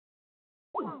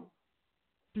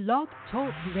Blog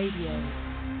Talk Radio.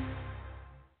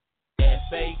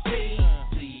 FAT,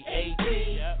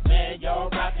 man, y'all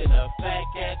rockin' a Fat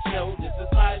Cat show. This is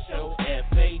my show.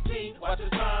 FAT, watch the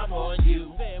time on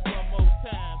you. Say it one more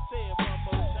time.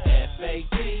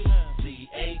 FAT,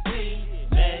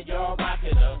 man, y'all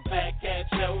rockin' a Fat Cat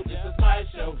show. This is my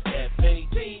show.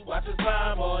 FAT, watch the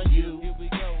time on you. Here we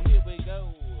go.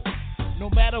 No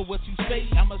matter what you say,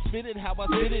 I'ma spit it how I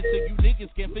spit it, so you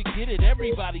niggas can forget it.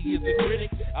 Everybody is a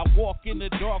critic. I walk in the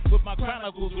dark with my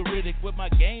chronicles veridic, with my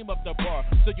game up the bar,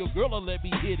 so your girl will let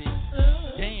me hit it.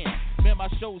 Damn, man, my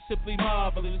show's simply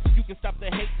marvelous. You can stop the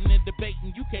hating and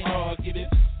debating, you can't argue this.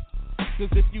 Cause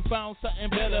if you found something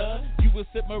better, you would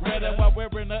sip Moretta while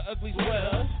wearing an ugly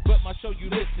sweater. But my show you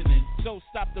listening, so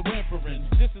stop the whimpering.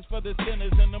 This is for the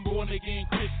sinners and the born again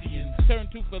Christians. Turn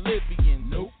to Philippians.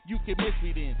 Nope, you can miss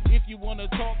me then. If you wanna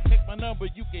talk, take my number,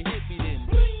 you can hit me then.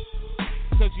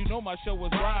 Cause you know my show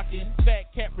was rocking.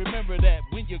 Fat Cat, remember that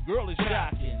when your girl is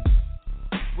shocking.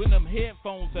 When them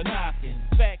headphones are knocking.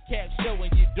 Fat Cat show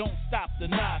and you don't stop the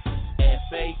knocking.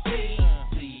 FAT,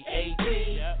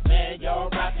 man, y'all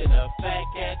rockin' a Fat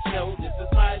Cat show. This is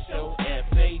my show.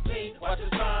 FAT, watch the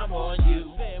time on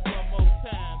you. Say it one more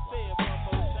time.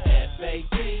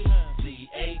 FAT,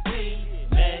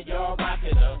 man, y'all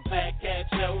rockin' a Fat Cat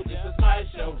show. This is my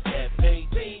show.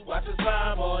 FAT, watch the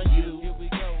time on you. Here we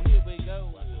go.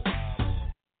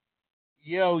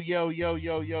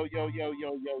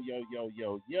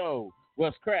 Yo.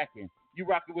 What's cracking? You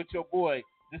rockin' with your boy,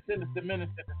 the sinister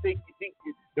minister, the thinky,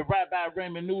 the Rabbi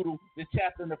Raymond Noodle, the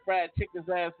chaplain, the fried chicken's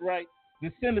ass right,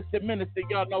 the sinister minister.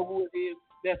 Y'all know who it is.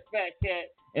 That's Fat Cat,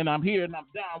 and I'm here and I'm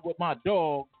down with my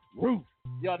dog Ruth.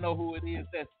 Y'all know who it is.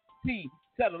 That's T.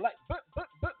 Satellite.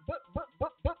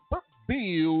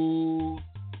 Bill.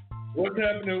 What's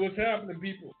happening,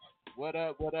 people? What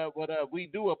up? We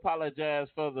do apologize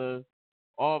for the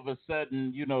all of a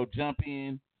sudden, jump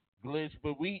in glitch,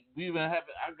 but we even have.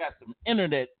 I got some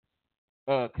internet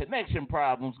connection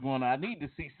problems going on. I need to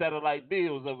see Satellite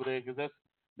Bills over there because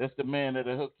that's the man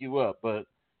that'll hook you up. But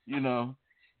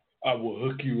I will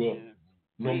hook you up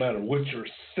no matter what your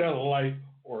satellite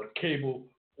or cable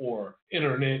or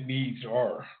internet needs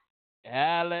are.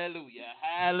 Hallelujah.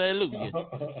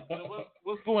 So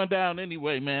what's going down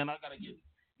anyway, man? I gotta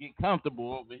get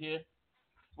comfortable over here.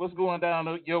 What's going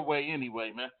down your way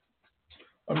anyway, man?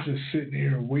 I'm just sitting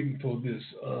here waiting for this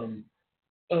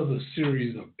other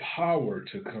series of Power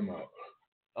to come out.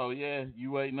 Oh yeah,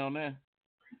 you waiting on that?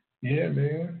 Yeah,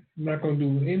 man. I'm not gonna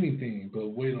do anything but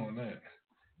wait on that.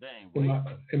 Dang.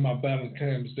 In my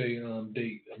Valentines Day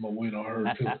date, I'm gonna wait on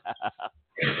her too.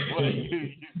 Well,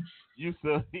 you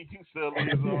sell these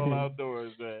all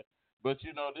outdoors, man. But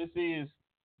this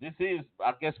is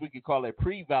I guess we could call it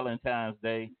pre-Valentine's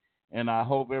Day, and I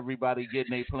hope everybody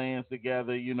getting their plans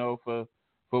together,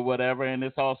 for whatever. And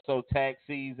it's also tax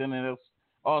season, and it's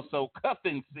also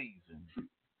cuffing season.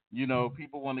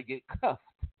 People want to get cuffed.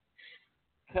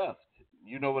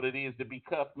 You know what it is to be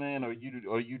cuffed, man, or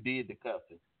you did the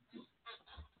cuffing?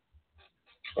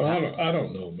 I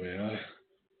don't know, man.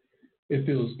 It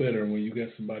feels better when you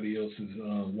got somebody else's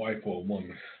wife or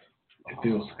woman. It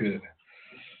feels good.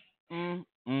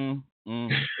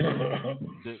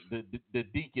 The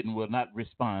deacon will not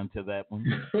respond to that one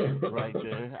right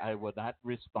there. I will not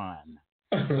respond.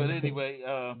 But anyway,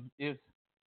 it's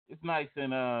nice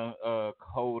and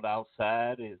cold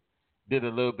outside. It did a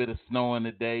little bit of snowing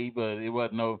today, but it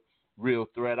wasn't no real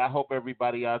threat. I hope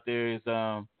everybody out there is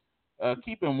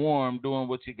keeping warm, doing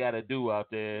what you got to do out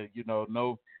there.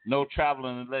 No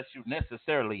traveling unless you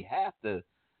necessarily have to,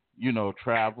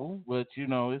 travel. But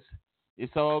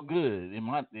it's all good in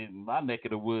my neck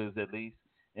of the woods at least.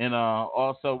 And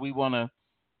also we want to,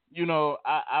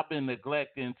 I've been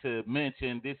neglecting to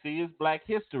mention this is Black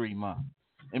History Month,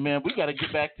 and man, we got to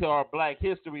get back to our Black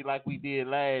history like we did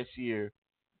last year,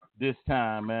 this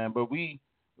time, man. But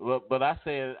I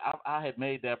said I had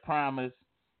made that promise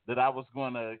that I was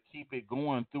going to keep it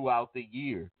going throughout the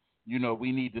year.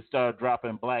 We need to start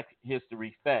dropping Black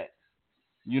history facts.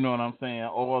 You know what I'm saying?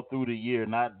 All through the year,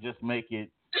 not just make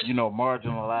it,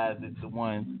 marginalize it to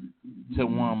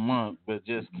one month, but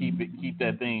just keep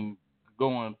that thing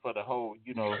going for the whole,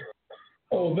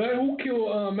 Oh, that Who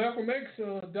Killed Malcolm X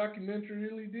documentary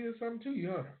really did something to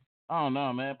you, huh? I don't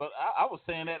know, man, but I was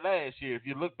saying that last year. If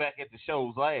you look back at the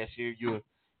shows last year,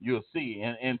 you'll see.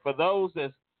 And for those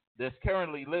that's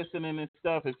currently listening and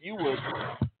stuff, if you would,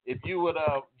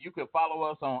 you could follow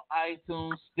us on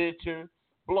iTunes, Stitcher,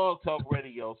 Blog Talk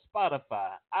Radio,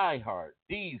 Spotify, iHeart,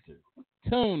 Deezer,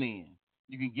 TuneIn.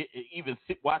 You can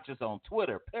watch us on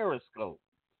Twitter, Periscope.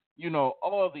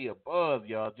 all the above,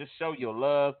 y'all. Just show your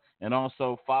love and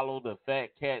also follow the Fat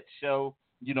Cat Show.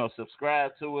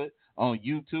 Subscribe to it on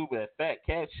YouTube at Fat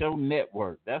Cat Show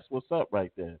Network. That's what's up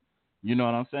right there. You know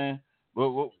what I'm saying?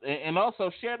 And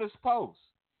also share this post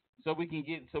so we can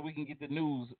get the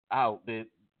news out that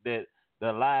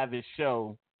the livest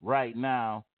show right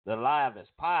now, the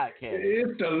livest podcast.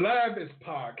 It's the livest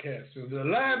podcast. It's the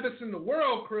livest in the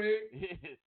world, Craig.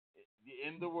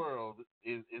 In the world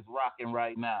is rocking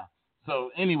right now. So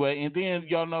anyway, and then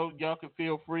y'all can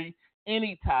feel free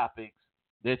any topics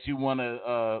that you want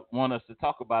us to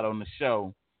talk about on the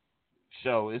show.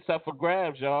 It's up for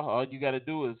grabs, y'all. All you got to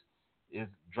do is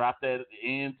drop that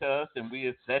in to us, and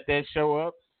we'll set that show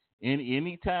up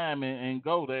any time and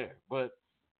go there. But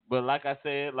like I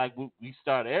said, like we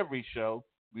start every show,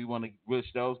 we want to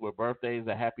wish those with birthdays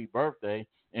a happy birthday,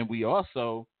 and we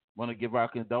also want to give our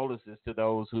condolences to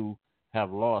those who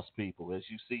have lost people. As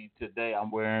you see today, I'm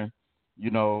wearing,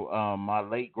 my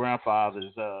late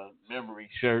grandfather's memory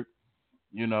shirt,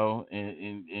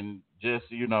 and just,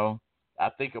 I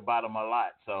think about him a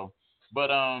lot. So, but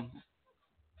I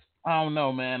don't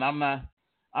know, man. I'm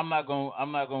not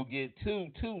gonna get too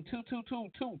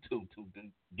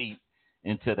deep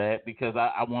into that because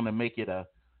I want to make it a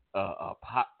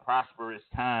prosperous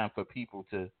time for people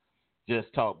to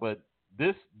just talk. But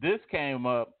this came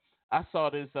up. I saw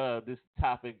this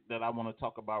topic that I want to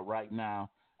talk about right now.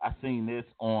 I seen this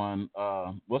on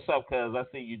what's up, cuz? I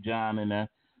see you, John, in there.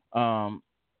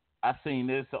 I seen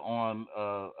this on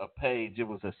a page. It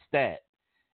was a stat,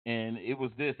 and it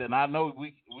was this. And I know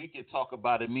we could talk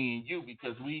about it, me and you,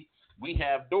 because we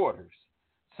have daughters.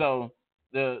 So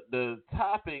the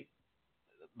topic,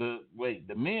 the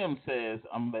meme says,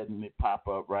 I'm letting it pop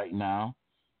up right now.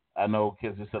 I know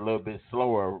because it's a little bit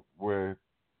slower where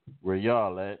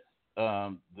y'all at.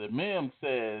 The meme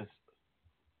says,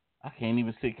 I can't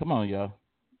even see. Come on, y'all.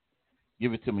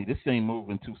 Give it to me. This thing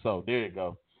moving too slow. There you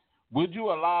go. Would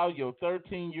you allow your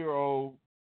 13-year-old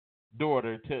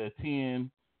daughter to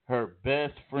attend her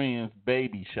best friend's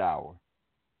baby shower?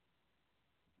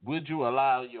 Would you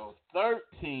allow your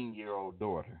 13-year-old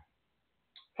daughter?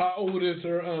 How old is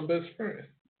her best friend?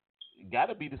 Got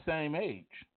to be the same age.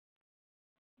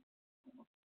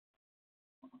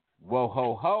 Whoa,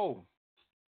 ho, ho.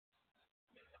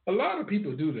 A lot of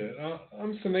people do that.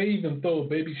 I'm saying they even throw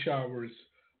baby showers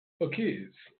for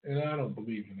kids, and I don't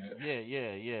believe in that.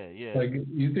 Yeah. Like,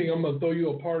 you think I'm gonna throw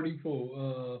you a party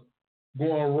for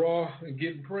going raw and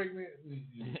getting pregnant?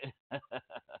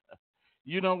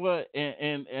 You know what?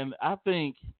 And I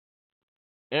think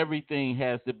everything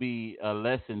has to be a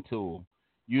lesson tool.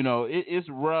 It's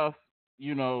rough.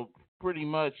 Pretty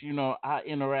much. I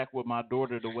interact with my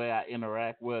daughter the way I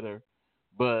interact with her,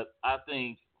 but I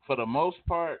think for the most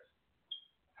part,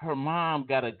 her mom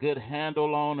got a good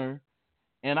handle on her.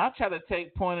 And I try to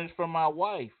take pointers from my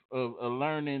wife of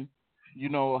learning,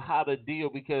 how to deal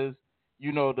because,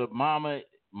 the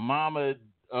mama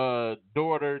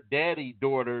daughter, daddy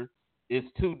daughter is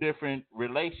two different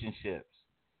relationships.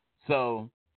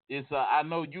 So it's I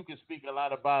know you can speak a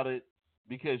lot about it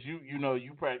because you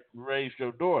raised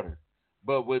your daughter,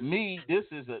 but with me this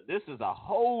is a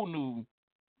whole new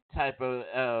type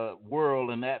of world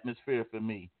and atmosphere for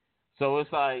me. So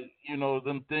it's like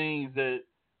them things that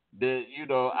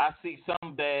I see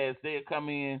some dads they'll come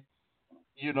in,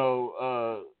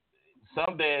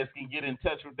 some dads can get in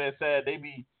touch with that side.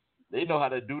 They know how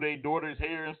to do their daughter's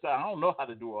hair and stuff. I don't know how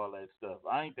to do all that stuff.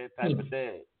 I ain't that type of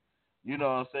dad. You know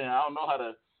what I'm saying? I don't know how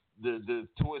to the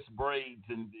twist braids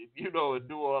and and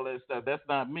do all that stuff. That's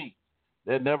not me.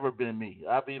 That never been me.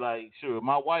 I be like, sure,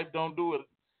 my wife don't do it.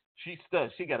 She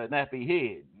stuck. She got a nappy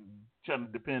head. Trying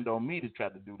to depend on me to try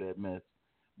to do that mess.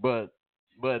 But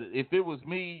if it was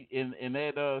me in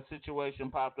that situation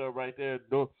popped up right there,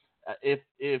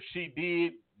 if she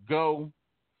did go,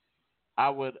 I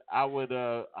would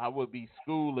be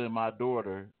schooling my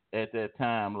daughter at that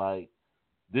time. Like,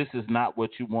 this is not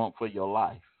what you want for your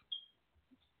life.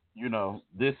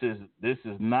 This is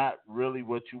not really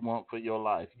what you want for your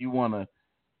life. You wanna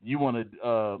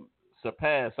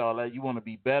surpass all that. You want to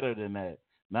be better than that.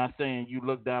 Not saying you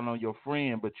look down on your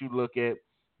friend, but you look at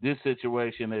this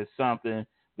situation as something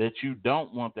that you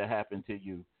don't want to happen to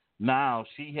you. Now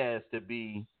she has to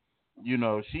be,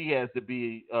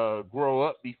 grow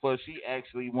up before she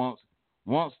actually wants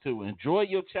to enjoy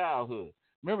your childhood.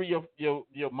 Remember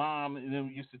your mom and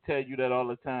them used to tell you that all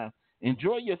the time.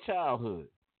 Enjoy your childhood.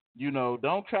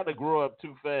 Don't try to grow up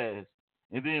too fast.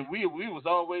 And then we was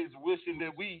always wishing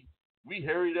that we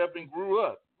hurried up and grew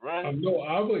up, right? I know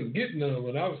I wouldn't get none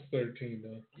when I was 13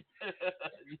 though.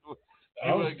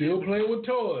 I was still playing with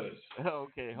toys.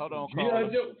 Okay, hold on, G.I.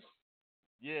 Joe.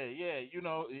 Yeah.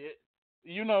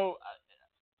 You know,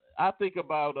 I think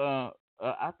about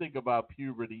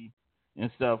puberty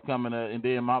and stuff coming up, and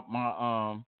then my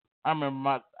I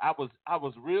remember I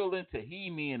was real into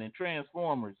He-Man and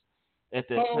Transformers at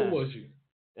that time. How old was you?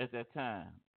 At that time,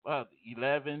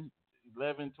 11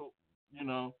 to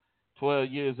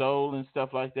 12 years old and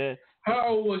stuff like that. How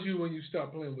old was you when you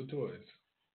stopped playing with toys?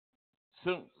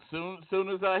 Soon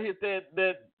as I hit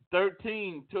that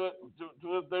 13 to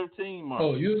 13 mark.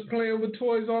 Oh, you was playing with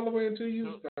toys all the way until you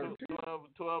was 13?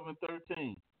 12 and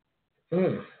 13.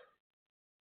 Huh.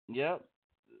 Yep.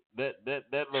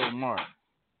 That little mark.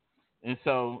 And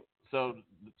so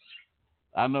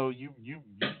I know you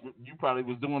probably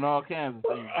was doing all kinds of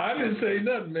things. I didn't say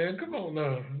nothing, man. Come on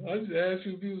now. I just asked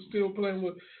you if you was still playing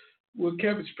with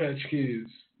Cabbage Patch Kids.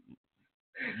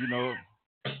 You know,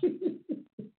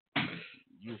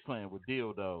 you was playing with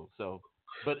dildos. So,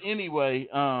 but anyway,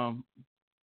 my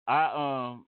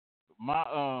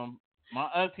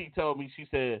auntie told me, she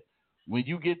said, when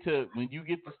you get to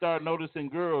start noticing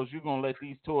girls, you're gonna let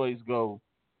these toys go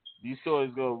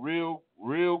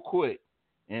real quick.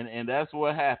 And that's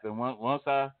what happened. Once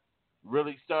I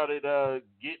really started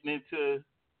getting into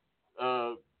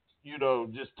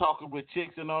just talking with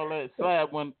chicks and all that.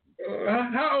 Slab one.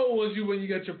 How old was you when you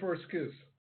got your first kiss?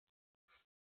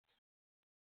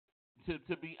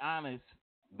 To be honest,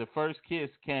 the first kiss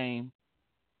came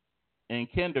in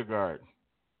kindergarten.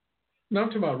 No, I'm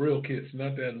talking about real kiss,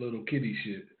 not that little kitty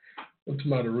shit. I'm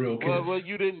talking about a real kiss. Well,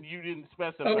 you didn't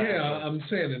specify. Okay, I'm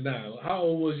saying it now. How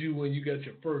old was you when you got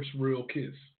your first real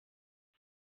kiss?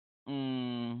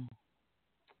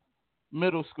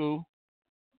 Middle school.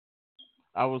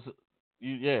 I was,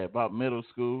 about middle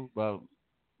school, about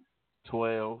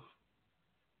 12.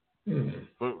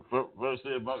 First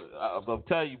thing I'll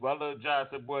tell you, my little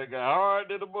Johnson boy got hard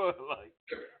in the mud. Like,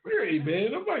 hey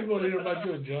man, nobody want to hear about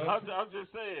your Johnson. I'm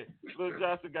just saying, little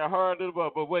Johnson got hard in the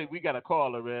mud. But wait, we got a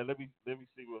caller, man. Let me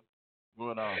see what's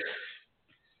going on.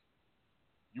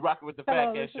 You rocking with the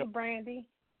Fat Cat Show? This is Brandy.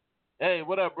 Hey,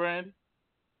 what up, Brandy?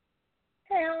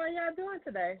 Hey, how are y'all doing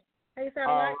today? How you sound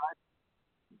All like? right.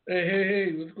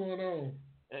 Hey, what's going on?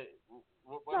 Hey,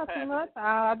 what's Not happening? too much.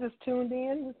 I just tuned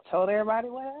in, told everybody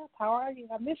what happened. How are you?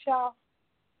 I miss y'all.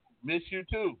 Miss you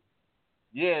too.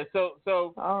 Yeah. So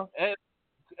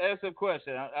ask a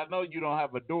question. I know you don't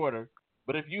have a daughter,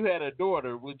 but if you had a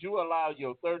daughter, would you allow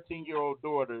your 13-year-old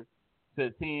daughter to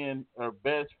attend her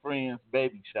best friend's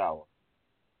baby shower?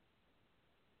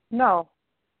 No.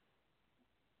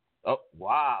 Oh,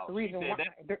 wow. The reason why?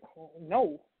 That,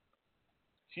 no.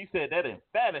 She said that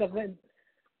emphatically.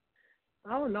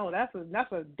 I don't know. That's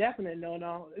a definite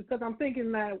no. Because I'm thinking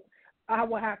that I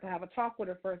would have to have a talk with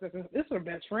her first. This is her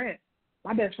best friend.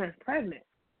 My best friend's pregnant.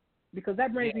 Because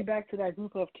that brings me back to that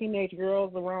group of teenage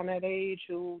girls around that age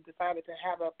who decided to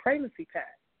have a pregnancy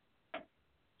test.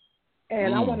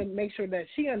 And I want to make sure that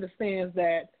she understands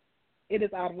that it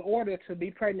is out of order to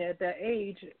be pregnant at that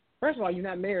age. First of all, you're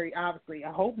not married, obviously.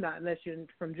 I hope not, unless you're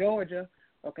from Georgia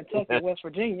or Kentucky or West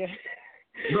Virginia.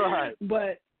 Right.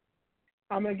 But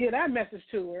I'm going to get that message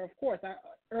to her, of course,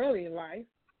 early in life.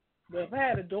 But if I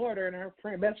had a daughter and her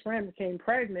best friend became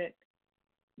pregnant,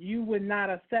 you would not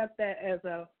accept that as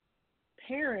a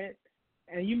parent,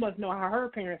 and you must know how her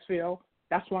parents feel.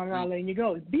 That's why I'm not letting you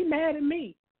go. Be mad at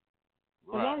me.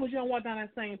 Right. As long as you don't walk down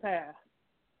that same path.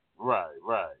 Right.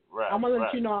 I'm going to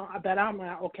let you know that I'm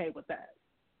not okay with that.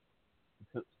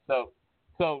 So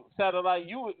Satellite,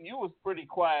 you was pretty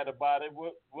quiet about it.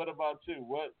 What about you?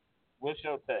 What's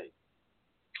your take?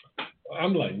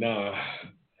 I'm like, nah,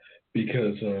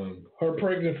 because her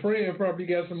pregnant friend probably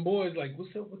got some boys like,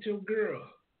 what's up with your girl?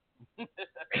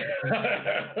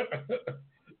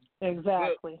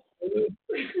 Exactly.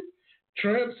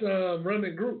 Tramps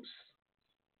running groups.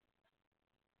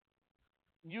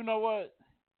 You know what?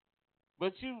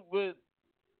 But you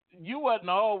wasn't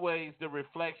always the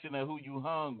reflection of who you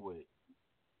hung with.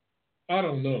 I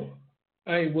don't know.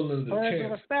 I ain't willing to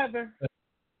chance.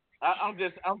 I'm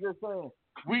just saying.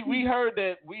 We heard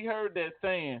that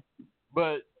saying,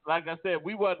 but like I said,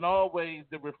 we wasn't always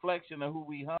the reflection of who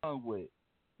we hung with.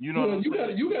 You know,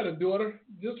 you got a daughter.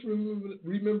 Just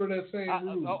remember that same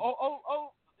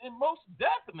rule. And most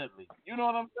definitely. You know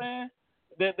what I'm saying?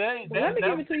 Let me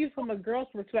give it to you from a girl's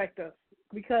perspective,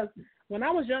 because when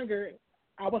I was younger,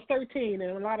 I was 13,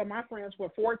 and a lot of my friends were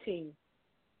 14.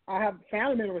 I have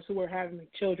family members who were having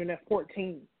children at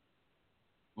 14.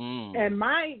 And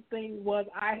my thing was,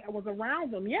 I was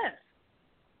around them. Yes,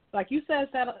 like you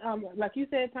said, Fat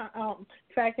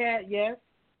Cat. Yes,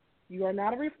 You are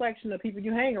not a reflection of people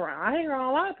you hang around. I hang around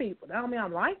a lot of people. That don't mean I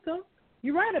like them.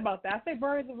 You're right about that. I say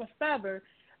birds of a feather.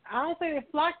 I don't say they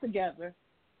flock together.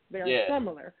 They're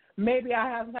similar. Maybe I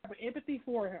have some type of empathy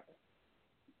for him.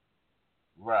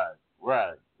 Right.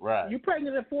 You're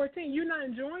pregnant at 14. You're not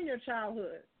enjoying your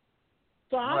childhood.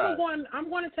 So I'm going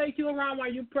to take you around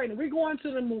while you're pregnant. We're going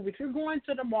to the movies. We're going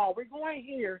to the mall. We're going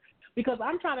here because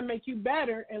I'm trying to make you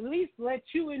better, at least let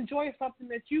you enjoy something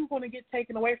that you're going to get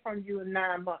taken away from you in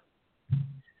 9 months.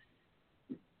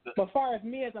 But as far as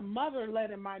me as a mother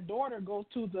letting my daughter go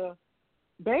to the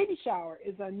baby shower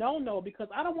is a no-no because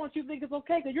I don't want you to think it's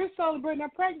okay because you're celebrating a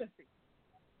pregnancy.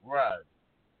 Right.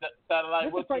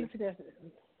 Satellite, what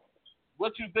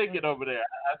you thinking over there?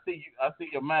 I see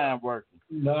your mind working.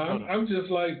 No, I'm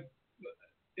just like,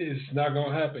 it's not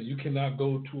gonna happen. You cannot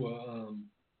go to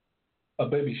a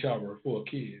baby shower for a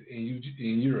kid and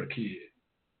you're a kid.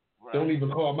 Right. Don't even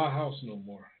call my house no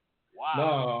more.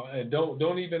 Wow. No, and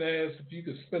don't even ask if you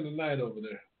could spend the night over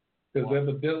there because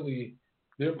evidently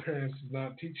their parents is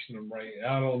not teaching them right.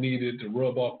 I don't need it to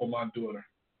rub off on my daughter.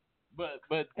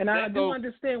 But I do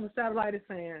understand what Satellite is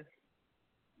saying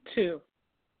too.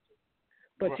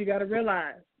 But you got to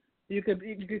realize you could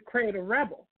create a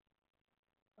rebel.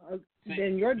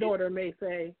 Then your daughter may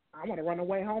say, "I want to run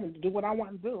away home and do what I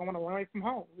want to do. I want to run away from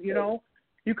home." You know,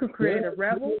 you could create a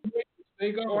rebel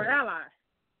or ally.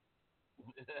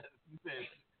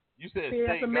 You said see,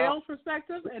 that's a male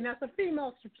perspective and that's a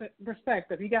female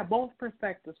perspective. You got both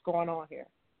perspectives going on here.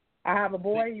 I have a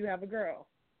boy, you have a girl.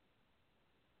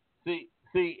 See,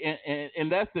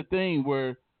 and that's the thing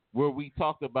where we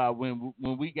talked about when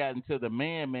we got into the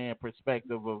man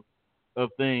perspective of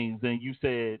things, and you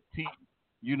said,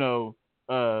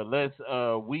 let's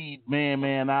weed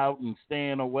man out and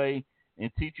staying away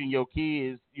and teaching your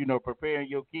kids, preparing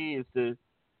your kids to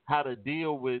how to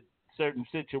deal with certain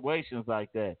situations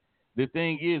like that. The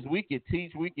thing is, we could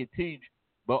teach,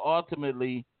 but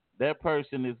ultimately that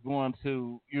person is going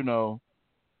to,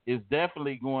 is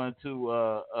definitely going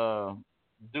to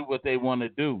do what they want to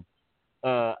do.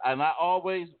 And I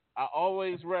always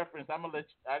reference.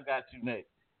 I got you next.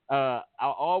 I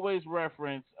always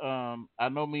reference. I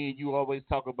know me and you always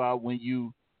talk about when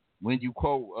you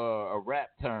quote a rap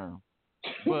term,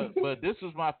 but this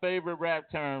was my favorite rap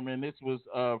term, and this was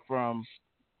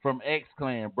from X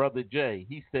Clan, Brother J.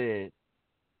 He said,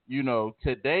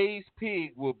 today's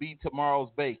pig will be tomorrow's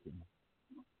bacon,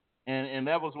 and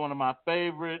that was one of my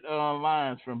favorite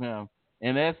lines from him.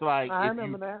 And that's like, I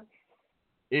remember that.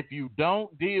 If you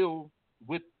don't deal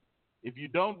with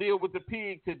the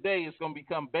pig today, it's gonna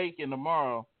become bacon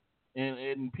tomorrow,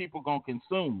 and people gonna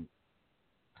consume it.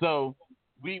 So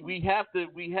we have to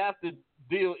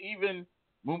deal, even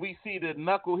when we see the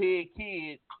knucklehead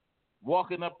kid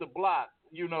walking up the block,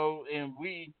 and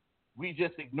we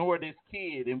just ignore this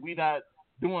kid and we not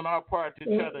doing our part to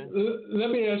try to. Let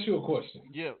me ask you a question.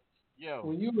 Yeah.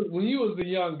 When you was a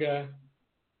young guy,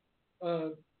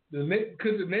 could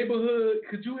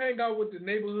you hang out with the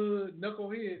neighborhood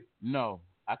knucklehead? No,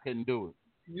 I couldn't do it.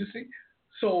 You see?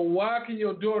 So why can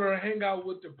your daughter hang out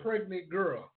with the pregnant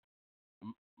girl?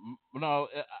 No,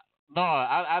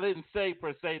 I didn't say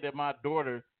per se that my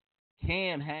daughter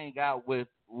can hang out with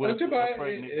a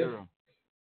pregnant girl.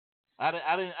 I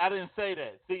didn't say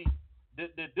that. See,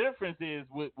 the difference is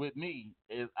with me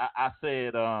is I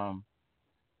said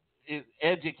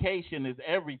education is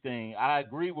everything. I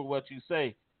agree with what you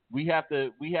say. We have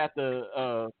to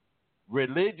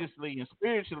religiously and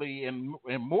spiritually and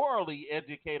morally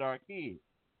educate our kids.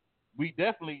 We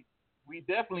definitely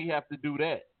have to do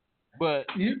that. But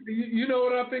you know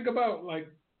what I think about, like,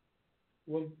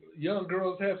 when young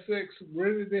girls have sex,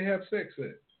 where did they have sex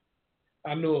at?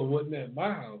 I know it wasn't at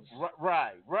my house.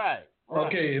 Right.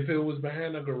 Okay, if it was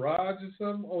behind a garage or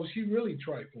something, she really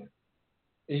trifling.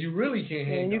 And you really can't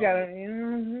hang and you out.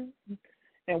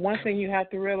 And one thing you have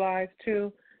to realize,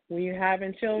 too, when you're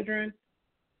having children,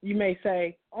 you may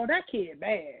say, "Oh, that kid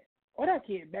bad. Oh, that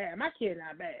kid bad. My kid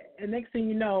not bad." And next thing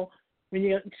you know, when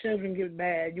your children get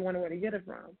bad, you wonder where to get it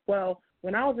from. Well,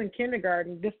 when I was in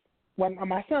kindergarten, when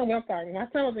my son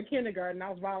was in kindergarten, I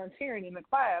was volunteering in the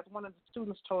class. One of the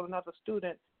students told another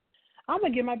student, "I'm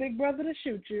going to get my big brother to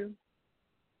shoot you."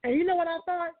 And you know what I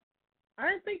thought? I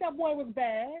didn't think that boy was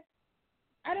bad.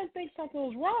 I didn't think something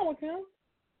was wrong with him.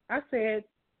 I said,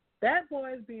 that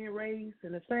boy is being raised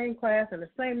in the same class, in the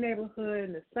same neighborhood,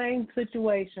 in the same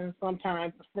situation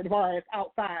sometimes, as far as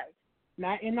outside,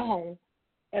 not in the home,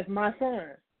 as my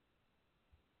son.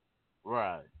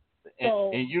 Right.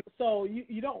 So you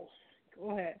don't.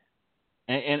 Go ahead.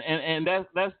 And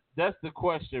that's the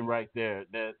question right there.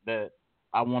 That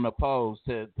I want to pose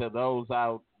to those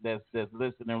out that's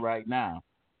listening right now.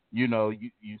 You know,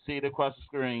 you see it across the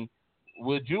screen.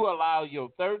 Would you allow your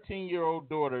 13-year-old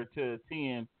daughter to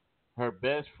attend her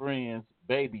best friend's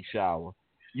baby shower?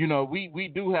 You know,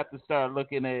 we do have to start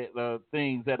looking at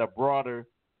things at a broader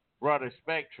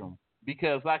spectrum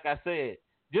because, like I said,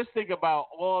 just think about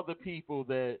all the people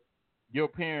that your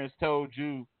parents told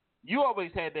you. You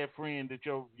always had that friend that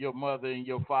your mother and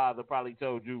your father probably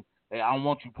told you, "Hey, I don't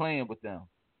want you playing with them."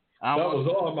 That was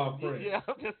all my friends. Yeah,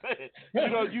 I'm just saying. You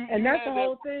know, and you that's the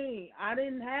whole that. thing. I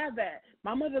didn't have that.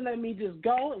 My mother let me just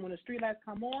go, and when the street lights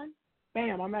come on,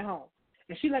 bam, I'm at home.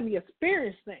 And she let me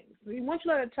experience things. I mean, once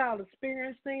you let a child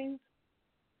experience things,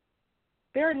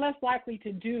 they're less likely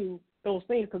to do those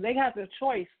things because they have the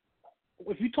choice.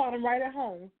 If you taught them right at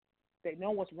home, they know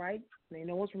what's right, and they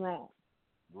know what's wrong.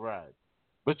 Right.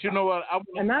 But you know what? I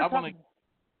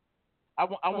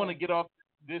want to get off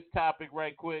this topic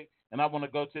right quick, and I want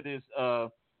to go to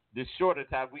this shorter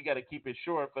topic. We got to keep it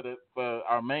short for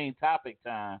our main topic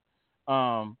time,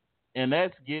 and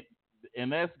that's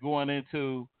going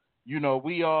into, you know,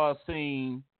 we all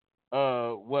seen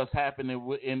what's happening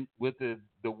with the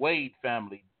Wade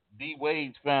family, D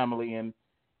Wade's family,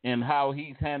 and how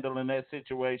he's handling that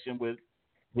situation with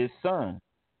his son,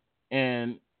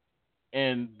 and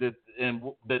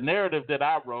the narrative that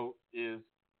I wrote is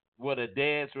what a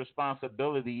dad's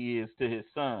responsibility is to his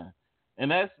son,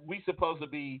 and that's we supposed to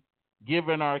be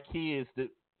giving our kids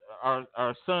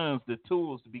our sons the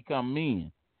tools to become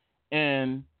men,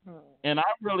 and I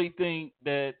really think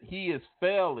that he is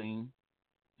failing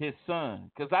his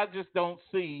son because I just don't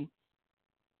see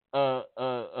a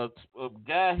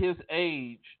guy his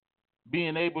age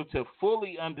being able to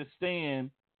fully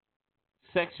understand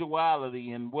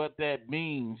sexuality and what that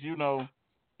means, you know,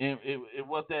 and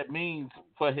what that means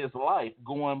for his life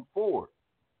going forward.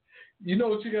 You know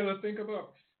what you got to think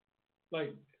about?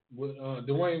 Like with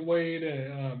Dwayne Wade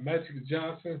and Magic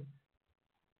Johnson,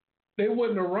 they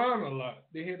wasn't around a lot.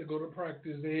 They had to go to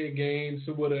practice, they had games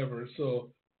or whatever, so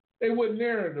they wasn't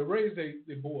there to raise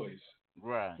their boys.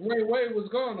 Right. Dwayne Wade was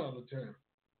gone all the time.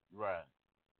 Right.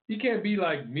 He can't be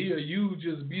like me or you,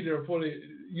 just be there for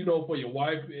for your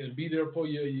wife and be there for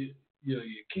your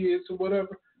kids or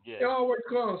whatever. Yeah. They're always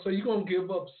gone, so you're gonna give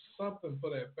up something for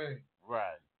that thing.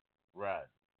 Right. Right.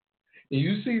 And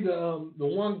you see the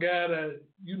one guy that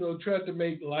tried to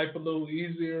make life a little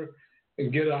easier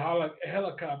and get a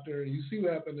helicopter, and you see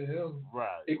what happened to him.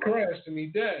 Right. It crashed and he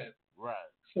died. Right.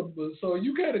 So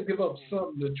you got to give up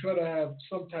something to try to have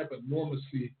some type of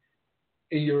normalcy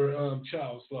in your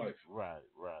child's life. Right.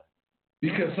 Right.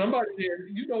 Because somebody there,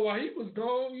 you know why he was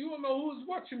gone. You don't know who was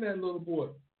watching that little boy.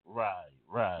 Right.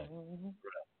 Right. Mm-hmm.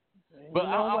 Right. But you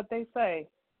know what they say.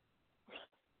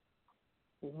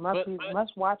 You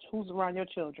must watch who's around your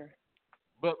children.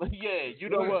 But yeah, you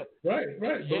know what? Right.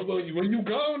 But when you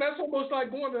gone, that's almost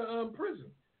like going to prison.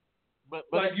 But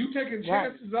like you taking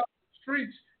chances out the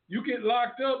streets, you get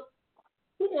locked up.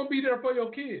 Who gonna be there for your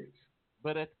kids?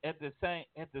 But at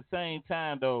the same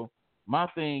time though, my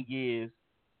thing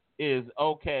is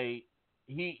okay.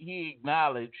 He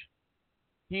acknowledged.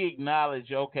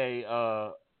 Okay,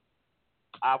 I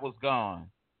was gone.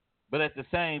 But at the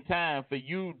same time, for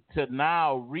you to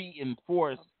now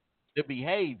reinforce the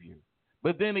behavior.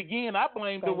 But then again, I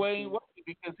blame Dwayne Wade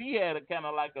because he had a kind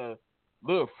of like a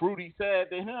little fruity side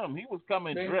to him. He was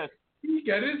coming dressed. He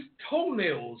got his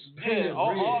toenails painted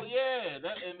red. Yeah.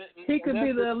 He could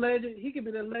be the alleged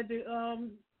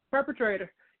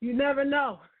perpetrator. You never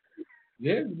know.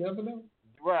 Yeah, you never know.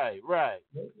 Right.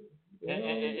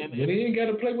 And when he ain't got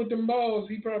to play with them balls,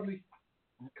 he probably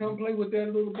come play with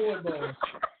that little boy ball.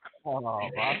 Oh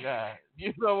my God!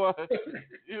 You know what?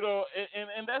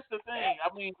 And that's the thing.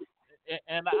 I mean,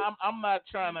 and I'm not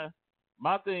trying to.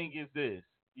 My thing is this.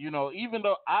 Even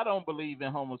though I don't believe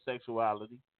in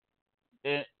homosexuality,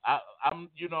 and I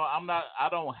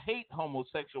don't hate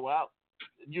homosexuality.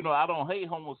 I don't hate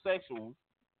homosexuals.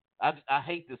 I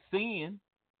hate the sin.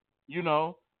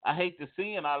 I hate the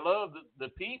sin. I love the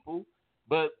people,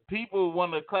 but people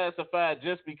want to classify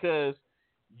just because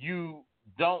you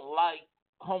don't like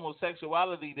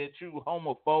homosexuality that you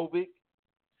homophobic.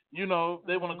 They want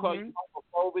to call you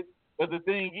homophobic, but the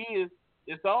thing is,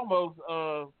 it's almost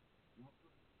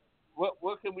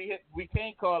what can we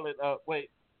can't call it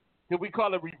can we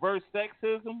call it reverse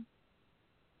sexism?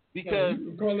 Because you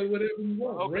can call it whatever you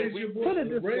want. Okay, Raise your voice. Put it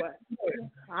this way.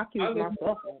 I keep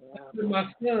myself. Let my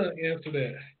son answer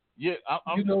that. Yeah,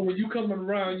 when you coming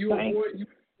around, you a boy, you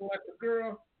like a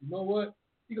girl. You know what?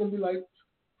 He gonna be like,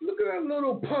 look at that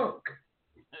little punk.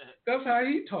 That's how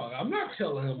he talk. I'm not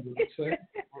telling him what to say.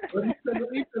 But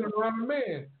he's been around a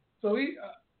man. So he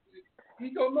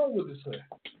gonna know what to say.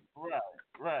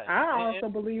 Right. I also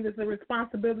believe it's a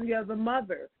responsibility of the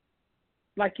mother.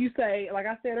 Like you say, like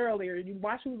I said earlier, you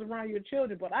watch who's around your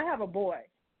children. But I have a boy,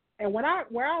 and where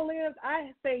I lived,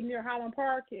 I stayed near Highland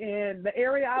Park, and the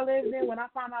area I lived in when I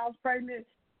found out I was pregnant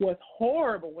was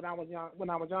horrible when I was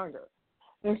younger.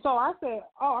 And so I said,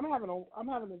 "Oh, I'm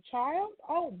having a child.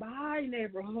 Oh, my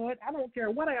neighborhood. I don't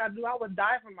care what I gotta do. I would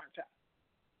die for my child."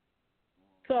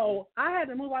 So I had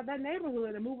to move out that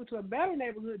neighborhood and move into a better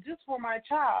neighborhood just for my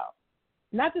child.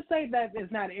 Not to say that it's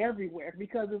not everywhere,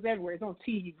 because it's everywhere. It's on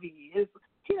TV.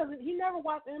 He never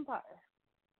watched Empire.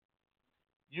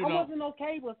 I wasn't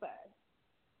okay with that.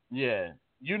 Yeah.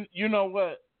 You know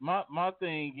what? My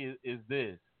thing is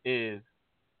this is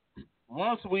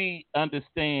once we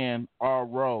understand our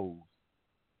roles,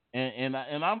 and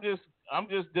I'm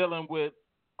just dealing with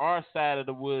our side of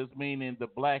the woods, meaning the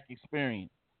black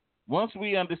experience. Once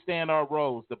we understand our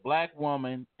roles, the black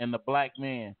woman and the black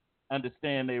man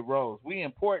understand their roles. We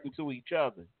important to each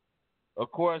other. Of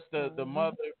course, the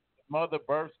mother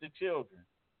births the children.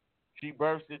 She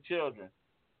births the children.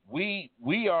 We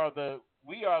are the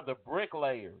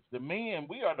bricklayers. The men,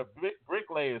 we are the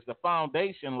bricklayers, the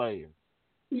foundation layers.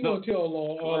 You gonna tell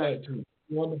all that too?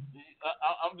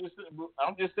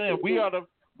 I'm just saying we are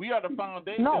the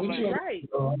foundation. No, layers. you're right. If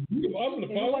it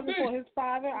wasn't for his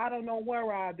father, I don't know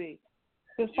where I'd be.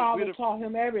 His father taught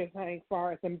him everything as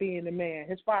far as him being a man.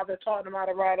 His father taught him how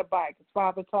to ride a bike. His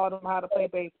father taught him how to play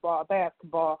baseball,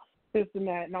 basketball, this and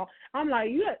that. And all. I'm like,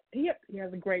 he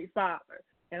has a great father.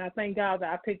 And I thank God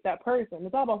that I picked that person.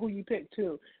 It's all about who you pick,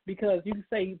 too. Because you can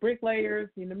say bricklayers,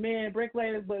 the men,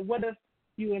 bricklayers, but what if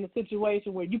you're in a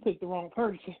situation where you picked the wrong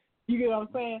person? You get what I'm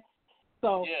saying?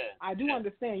 So I do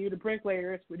understand you're the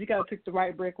bricklayers, but you got to pick the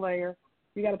right bricklayer.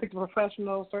 You got to pick the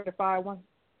professional, certified one.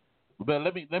 But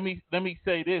let me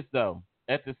say this though.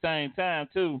 At the same time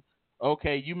too,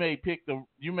 okay, you may pick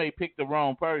the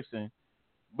wrong person,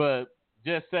 but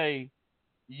just say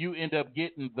you end up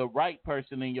getting the right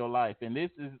person in your life. And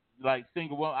this is like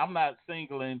single. Well, I'm not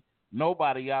singling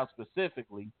nobody out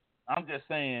specifically. I'm just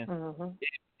saying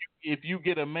if you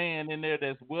get a man in there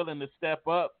that's willing to step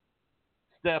up.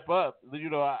 You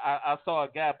know, I saw a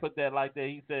guy put that like that.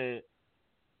 He said,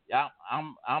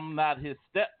 I'm not his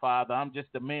stepfather. I'm just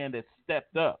a man that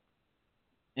stepped up.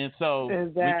 And so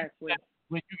exactly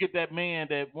when you get that man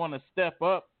that want to step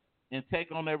up and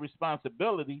take on that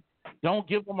responsibility, don't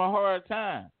give him a hard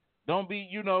time. Don't be,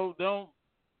 you ain't,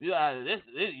 you know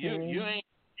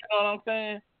what I'm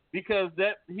saying? Because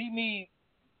that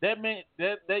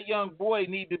young boy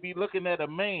need to be looking at a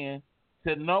man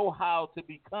to know how to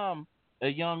become a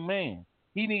young man.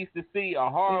 He needs to see a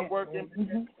hard working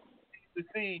man.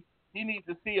 He needs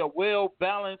to see a well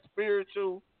balanced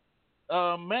spiritual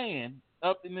man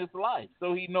up in his life,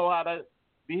 so he know how to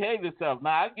behave himself.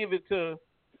 Now I give it to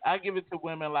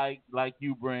women like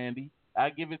you, Brandy. I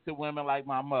give it to women like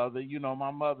my mother. You know, my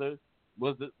mother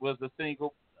was a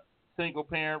single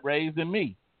parent raising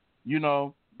me. You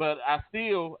know, but I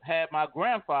still had my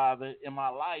grandfather in my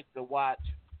life to watch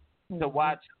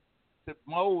to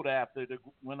mold after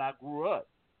when I grew up.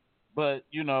 But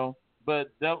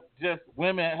just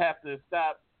women have to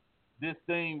stop this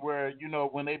thing where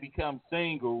when they become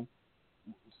single,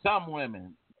 some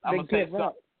women I'm gonna say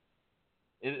some,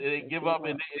 they give up,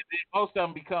 and most of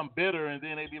them become bitter, and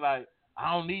then they be like,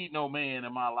 I don't need no man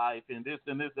in my life, and this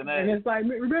and this and that. And it's like,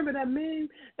 remember that meme?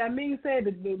 That meme said,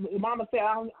 the mama said,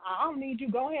 I don't need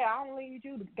you. Go ahead. I don't need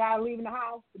you. The guy leaving the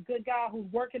house, the good guy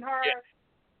who's working hard. Yeah.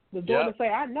 The daughter say,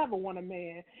 I never want a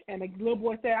man. And the little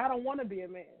boy said, I don't want to be a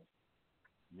man.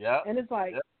 Yeah. And it's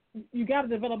like, you got to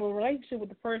develop a relationship with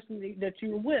the person that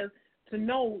you're with to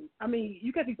know. I mean,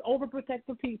 you got these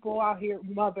overprotective people out here,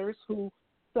 mothers, who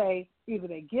say either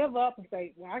they give up and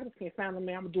say, well, I just can't find a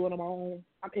man. I'm doing it on my own.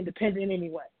 I'm independent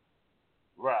anyway.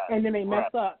 Right. And then they mess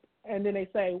up. And then they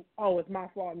say, oh, it's my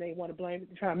fault. And they want to blame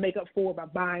it, try to make up for it by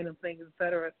buying them things, et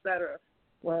cetera, et cetera.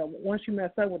 Well, once you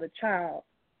mess up with a child,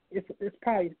 it's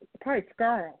probably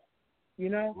scarring,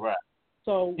 Right.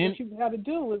 So what you got to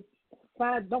do is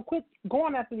don't quit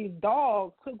going after these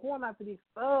dogs, quit going after these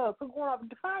thugs, quit going after,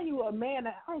 find you a man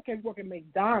that, I don't care if you work at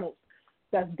McDonald's,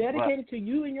 that's dedicated to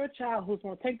you and your child, who's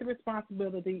going to take the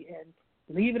responsibility and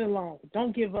leave it alone.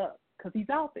 Don't give up, because he's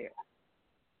out there.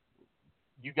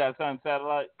 You got something,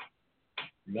 Satellite?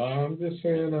 No, I'm just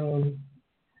saying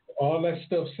all that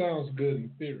stuff sounds good in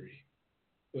theory,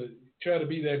 but try to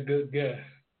be that good guy.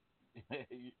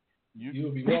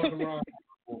 You'll be walking around.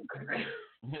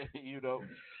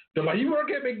 Like, he work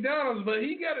at McDonald's, but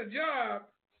he got a job.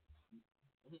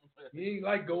 He ain't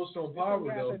like Ghost on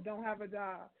Power, though. Don't have a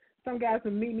job. Some guys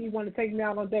will meet me, want to take me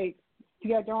out on dates. You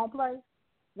got your own place?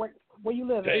 Where you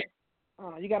live at?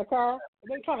 You got a car?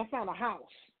 They trying to find a house.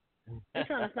 They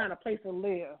trying to find a place to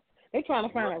live. They trying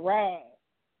to find a ride.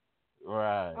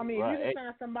 Right. I mean, if you can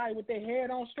find somebody with their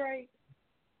head on straight,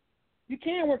 you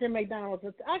can work at McDonald's.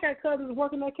 I got cousins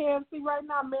working at KFC right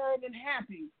now, married and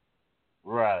happy.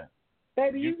 Right.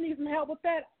 Baby, you need some help with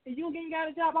that? If you ain't got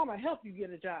a job, I'm going to help you get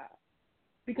a job.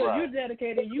 Because you're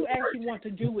dedicated. You actually want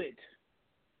to do it.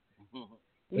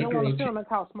 You don't want to sit in the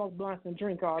house, smoke blunts, and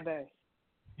drink all day.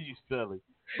 You silly.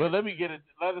 But let us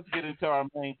get into our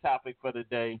main topic for the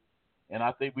day. And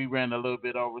I think we ran a little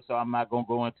bit over, so I'm not going to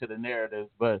go into the narratives.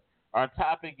 But our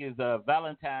topic is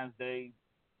Valentine's Day,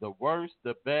 the worst,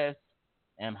 the best,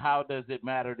 and how does it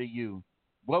matter to you?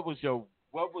 What was your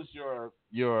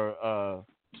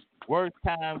worst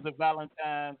times of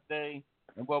Valentine's Day,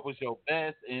 and what was your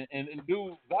best? And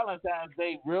do Valentine's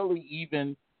Day really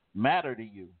even matter to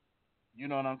you? You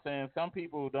know what I'm saying? Some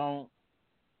people don't.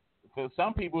 For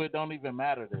some people, it don't even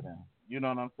matter to them. You know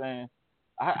what I'm saying?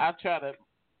 I try to.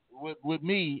 With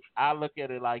me, I look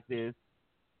at it like this.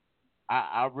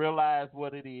 I realize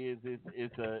what it is.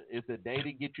 It's a day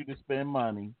to get you to spend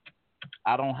money.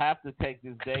 I don't have to take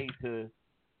this day to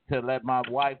let my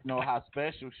wife know how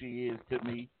special she is to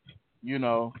me. You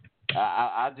know,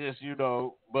 I just,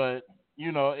 but,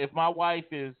 if my wife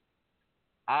is,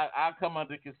 I come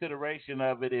under consideration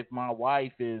of it if my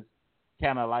wife is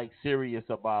kind of like serious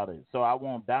about it. So I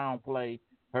won't downplay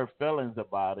her feelings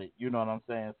about it. You know what I'm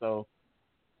saying? So,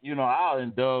 I'll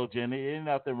indulge in it. Ain't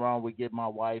nothing wrong with getting my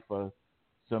wife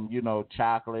some,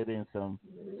 chocolate and some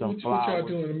flowers. What y'all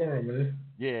doing tomorrow, man?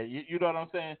 Yeah, you know what I'm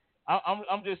saying?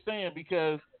 I'm just saying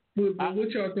because. But what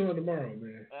y'all doing tomorrow,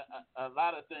 man? A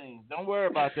lot of things. Don't worry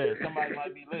about that. Somebody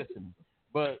might be listening.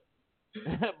 But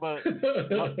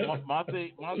my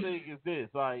thing is this,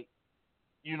 like,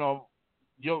 your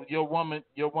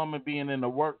woman being in the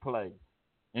workplace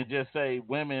and just say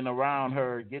women around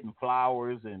her getting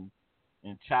flowers and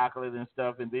chocolate and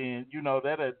stuff, and then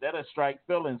that'll strike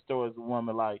feelings towards a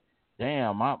woman like,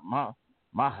 damn, my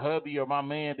hubby or my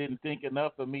man didn't think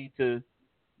enough of me to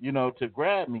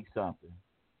grab me something.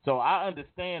 So I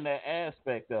understand that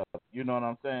aspect of it. You know what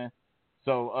I'm saying?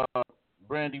 So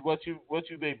Brandy, what you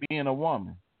think being a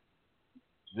woman?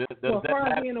 Well, as far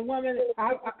as being a woman,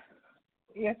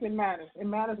 yes, it matters. It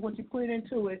matters what you put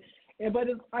into it. But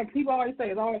it's like people always say,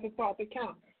 it's always a thought that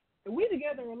counts. If we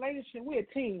together in a relationship, we're a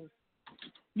team.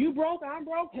 You broke, I'm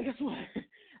broke, and guess what?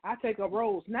 I take a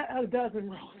rose, not a dozen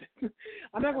roses.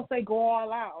 I'm not going to say go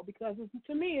all out because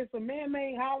to me it's a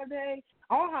man-made holiday.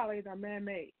 All holidays are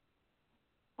man-made.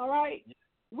 All right?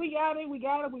 We got it, we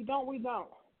don't.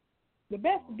 The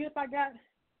best gift I got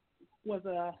was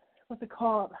what's it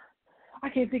called? I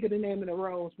can't think of the name of the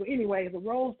rose. But anyway, the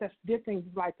rose that's dipped in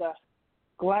like a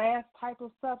glass type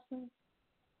of substance.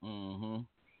 Mm-hmm.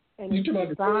 And it's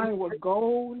designed with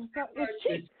gold and stuff. It's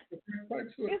cheap.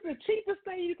 It's the cheapest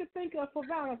thing you could think of for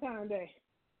Valentine's Day.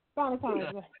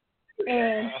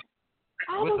 And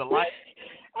I was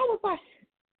like,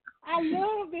 I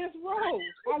love this rose.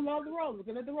 I love the rose.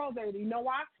 Looking at the rose, baby. You know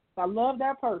why? I love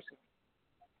that person.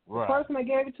 Right. The person that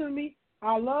gave it to me,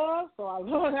 I love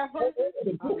that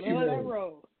person. I love that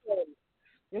rose.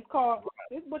 It's called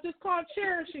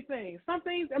cherishing things. Some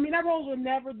things, that rose will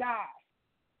never die.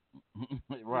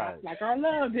 Right. Like our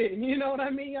love did. You know what I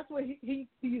mean? That's what he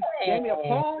gave me a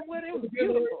poem with. It was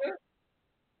beautiful.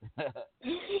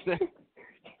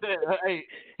 Hey,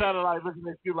 sounded like looking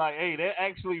at you like, hey, that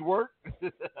actually worked.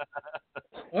 Maybe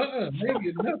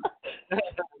not. That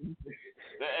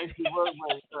actually worked.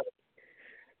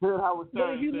 But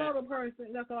if you love a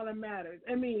person, that's all that matters.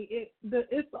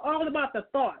 It's all about the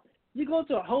thought. You go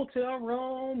to a hotel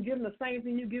room, give them the same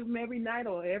thing you give them every night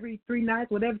or every 3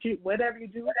 nights, whatever you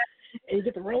do, and you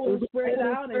get the roses spread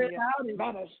out, and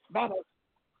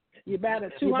you buy the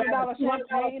 $200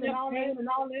 champagne and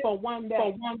all that for one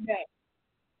day.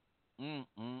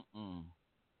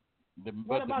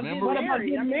 What about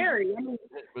getting married?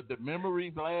 But the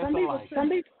memories last a life.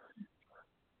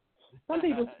 Some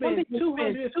people spend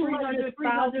 $200,000,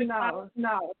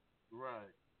 $300,000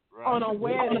 right. on a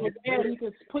wedding. You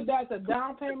can put that as a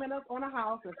down payment up on a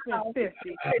house and spend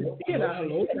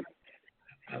 $50,000.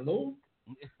 Hello.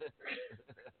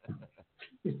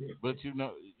 But you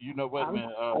know what, man?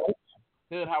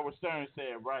 Ted Howard Stern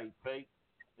said, right, fake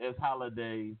as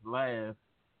holidays last.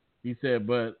 He said,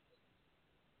 but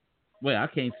wait, I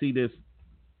can't see this,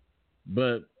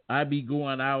 but I be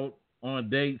going out on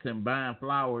dates and buying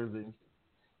flowers and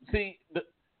see the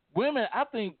women. I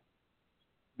think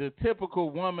the typical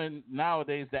woman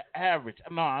nowadays, the average.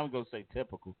 No, I'm gonna say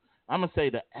typical. I'm gonna say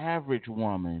the average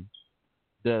woman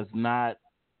does not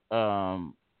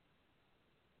um,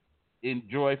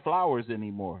 enjoy flowers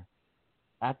anymore.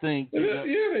 I think yeah,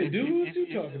 they if do. you What you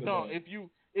talking no about?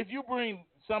 if you bring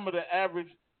some of the average,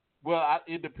 well,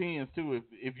 it depends too.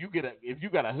 If you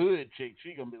got a hood chick,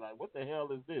 she gonna be like, what the hell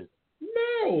is this?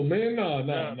 No, man, no.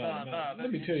 No.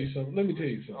 Let me tell you something.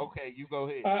 Okay, you go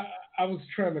ahead. I was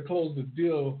trying to close the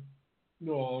deal,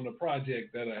 on a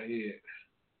project that I had,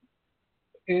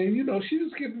 and she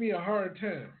was giving me a hard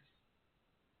time,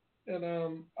 and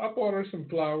I bought her some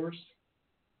flowers,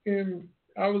 and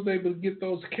I was able to get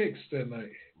those cakes that night.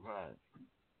 Right.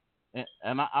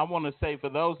 And I want to say for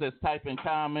those that's typing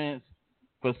comments,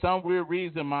 for some weird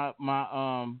reason my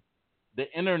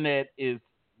the internet is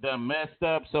done messed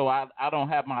up, so I don't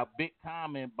have my big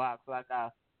comment box like I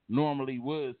normally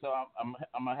would. So I'm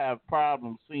gonna have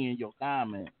problems seeing your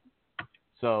comments.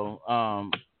 So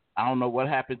I don't know what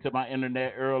happened to my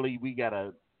internet early. We got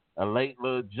a late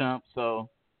little jump, so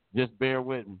just bear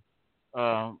with me.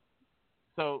 Um,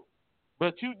 so,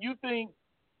 but you think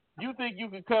you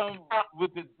could come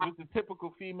with the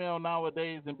typical female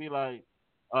nowadays and be like,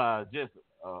 just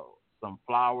some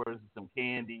flowers, some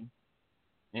candy,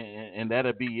 and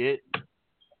that'll be it?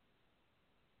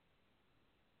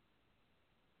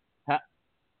 Huh?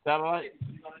 Satellite?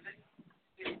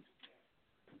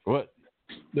 What?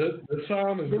 The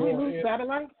sound is Did we going lose in.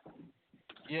 satellite?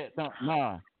 Yeah, no,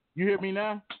 nah. You hear me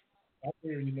now? I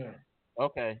hear you now.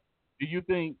 Okay. Do you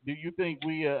think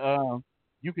we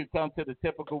you could come to the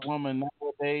typical woman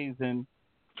nowadays and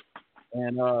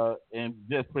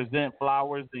just present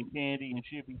flowers and candy and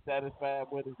she'll be satisfied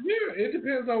with it? Yeah, it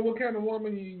depends on what kind of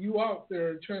woman you out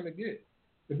there trying to get.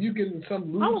 If you getting some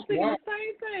I loose was thinking wild, the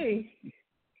same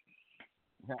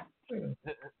thing.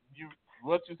 You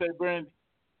what you say, Brandon?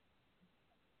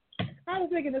 I was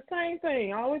thinking the same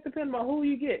thing. Always depends on who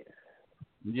you get.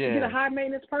 Yeah. You get a high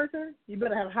maintenance person, you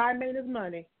better have high maintenance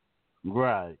money.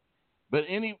 Right. But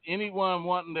anyone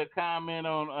wanting to comment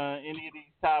on any of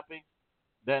these topics,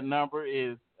 that number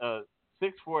is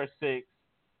 646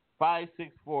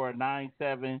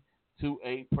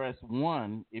 Press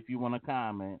 1 if you want to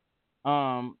comment.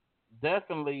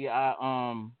 Definitely I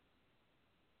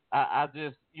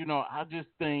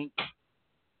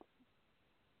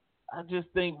just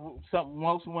think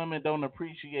most women don't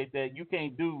appreciate that. You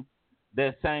can't do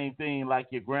that same thing like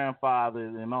your grandfather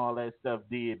and all that stuff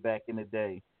did back in the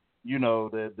day.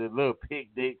 The little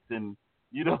picnics and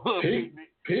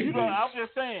picnics. I'm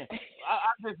just saying.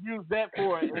 I just use that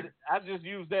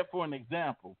for an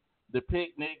example. The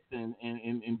picnics and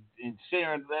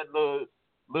sharing that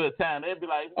little time. They'd be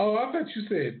like, Oh, I thought you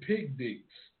said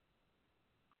picnics.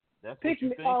 that's what Picnic. you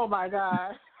think. Oh my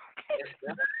God.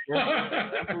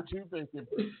 That's what you thinking.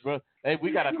 But hey,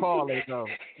 we got a call there though.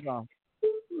 Come on.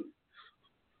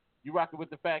 You rocking with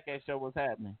the Fat Cat Show? What's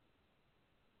happening?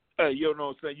 Hey, you know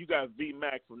what I'm saying? You got V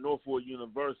Max from Norfolk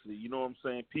University. You know what I'm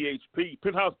saying? PHP,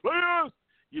 Penthouse Players.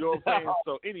 You know what I'm saying?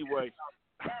 So anyway,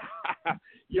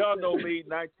 y'all know me,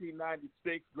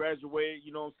 1996, graduated.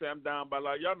 You know what I'm saying? I'm down by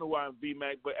like y'all know why I'm V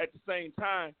Max, but at the same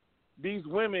time, these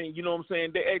women, you know what I'm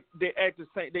saying? They act the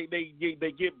same.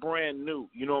 They get brand new.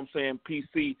 You know what I'm saying?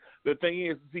 PC. The thing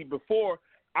is, see, before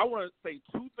I want to say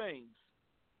two things.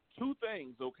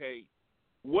 Okay,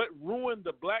 what ruined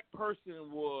the black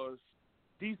person was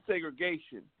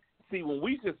desegregation. See, when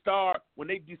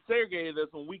they desegregated us,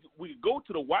 when we could go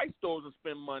to the white stores and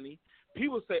spend money,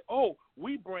 people say, "Oh,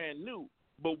 we brand new."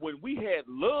 But when we had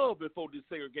love before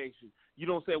desegregation, you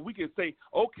know what I'm saying? We could say,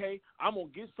 "Okay, I'm gonna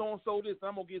get so and so this,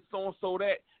 I'm gonna get so and so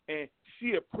that," and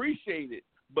she appreciated it.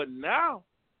 But now,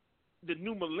 the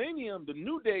new millennium, the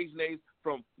new days and age,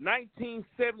 from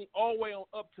 1970 all the way on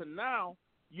up to now.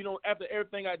 You know, after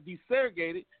everything got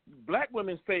desegregated, black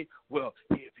women say, well,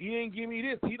 if he ain't give me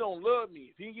this, he don't love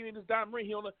me. If he ain't give me this diamond ring,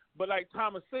 he don't love. But like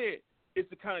Thomas said, it's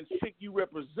the kind of chick you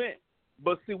represent.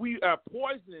 But see, we are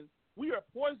poisoning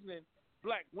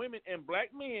black women and black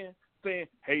men saying,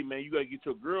 hey, man, you got to get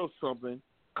your girl something.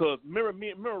 Because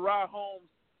remember Rod Holmes,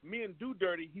 me and Do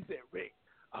Dirty, he said, Rick,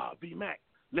 V-Mac,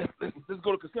 let's go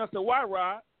to the casino. I said, why,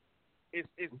 Rod? It's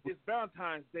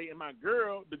Valentine's Day, and the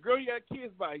girl you got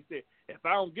kids by, he said, if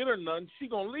I don't get her nothing, she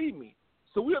gonna leave me.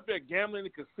 So we up there gambling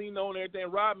in the casino and everything.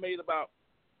 Rob made about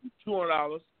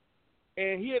 $200,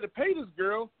 and he had to pay this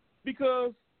girl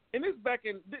because, and this back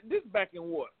in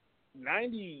what,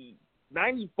 90,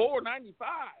 94, 95.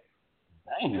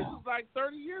 Damn. This is like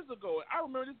 30 years ago. I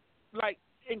remember this, like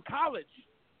in college.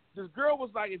 This girl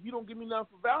was like, if you don't give me nothing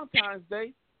for Valentine's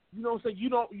Day, You know what I'm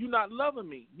saying? You're not loving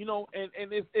me. You know, and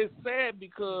it's sad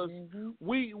because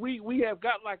we have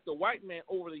got like the white man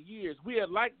over the years. We have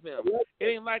liked them. It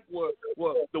ain't like what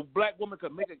the black woman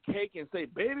could make a cake and say,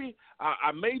 baby,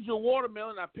 I made you a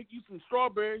watermelon, I picked you some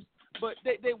strawberries, but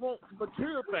they want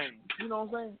material things. You know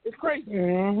what I'm saying? It's crazy.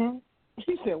 Mm-hmm.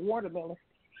 He said watermelon.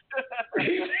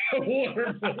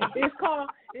 It's called.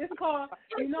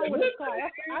 You know what it's called?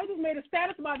 I just made a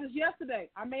status about this yesterday.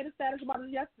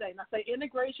 And I say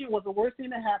integration was the worst thing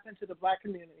that happened to the black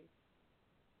community.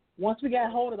 Once we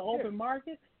got hold of the open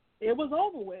market, it was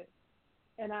over with.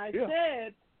 And I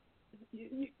said,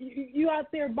 you out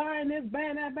there buying this,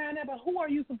 buying that, but who are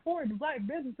you supporting? The black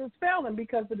businesses failing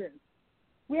because of this.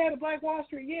 We had a Black Wall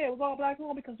Street, it was all black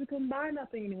owned because we couldn't buy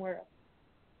nothing anywhere else.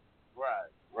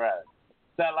 Right.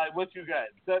 Sound like what you got?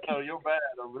 No, you're bad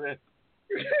over there.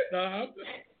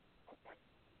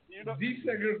 You know,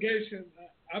 desegregation,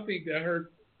 I think that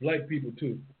hurt black people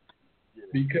too. Yeah.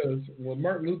 Because when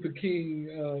Martin Luther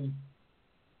King,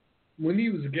 when he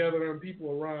was gathering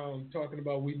people around talking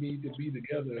about we need to be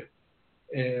together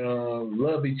and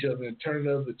love each other and turn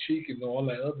the other cheek and all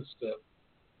that other stuff,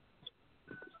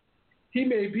 he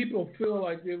made people feel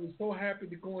like they were so happy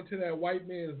to go into that white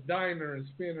man's diner and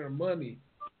spend their money.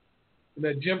 And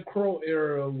that Jim Crow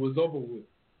era was over with.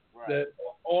 Right. That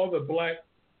all the black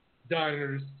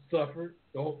diners suffered,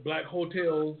 the black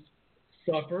hotels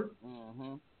suffered. Mm-hmm.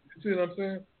 You see what I'm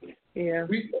saying? Yeah.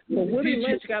 Willie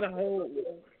Lynch got a hold.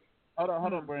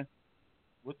 Hold on, Brent.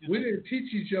 We didn't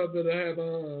teach each other to have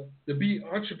to be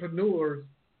entrepreneurs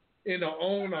and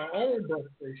own our own bus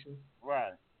stations.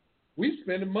 Right. We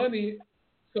spend money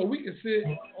so we can sit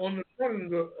on the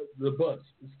front of the bus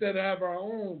instead of have our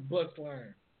own bus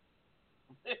line.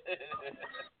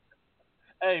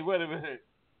 Hey, wait a minute.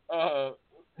 I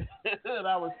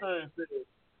was saying,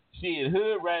 shit,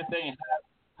 hood rat ain't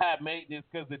high maintenance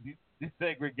because of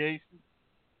desegregation.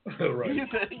 Right. You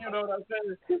know what I'm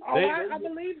saying? I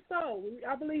believe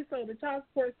so. The child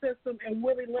support system and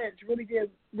Willie Lynch really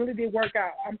did work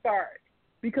out. I'm sorry,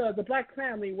 because the black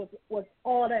family was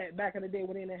all that back in the day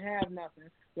when they didn't have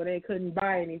nothing, when they couldn't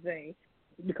buy anything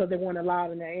because they weren't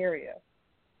allowed in that area.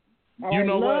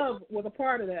 Love was a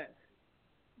part of that.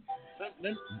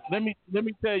 Let me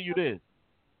tell you this.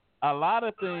 A lot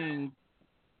of things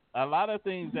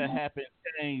that happened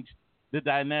changed the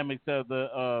dynamics of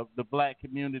the black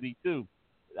community too.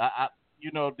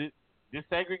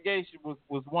 Desegregation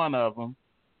was one of them,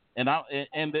 and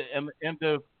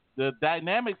the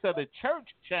dynamics of the church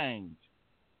changed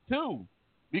too,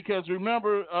 because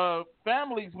remember,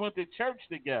 families went to church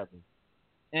together.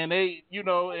 And they,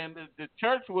 and the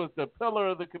church was the pillar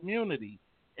of the community.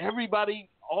 Everybody,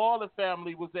 all the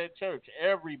family was at church,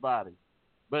 everybody.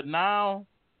 But now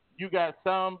you got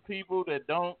some people that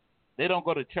don't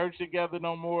go to church together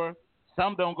no more.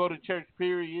 Some don't go to church,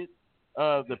 period.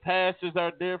 The pastors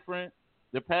are different.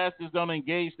 The pastors don't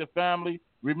engage the family.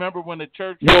 Remember when the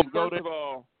church go there? First of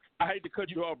all, I hate to cut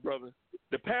you off, brother.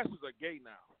 The pastors are gay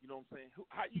now. You know what I'm saying?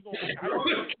 How you going to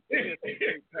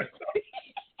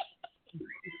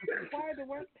Why the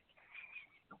what?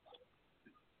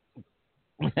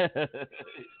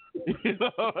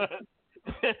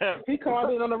 He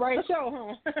called it on the right show,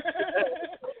 huh?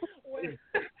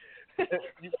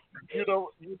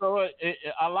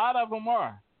 A lot of them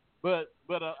are, but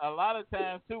a lot of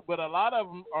times too. But a lot of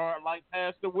them are like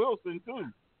Pastor Wilson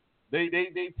too. They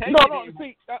take no.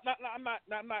 See,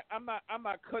 I'm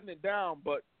not cutting it down,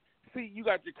 but see, you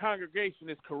got your congregation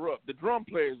is corrupt. The drum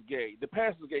player's gay. The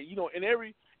pastor's gay. You know, in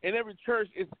every church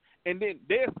is, and then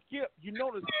they'll skip. You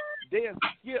notice they'll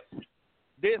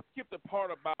skip the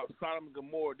part about Sodom and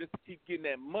Gomorrah just to keep getting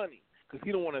that money because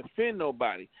he don't want to offend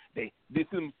nobody.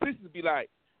 Some sisters be like,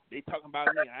 they talking about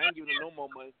me. I ain't giving them no more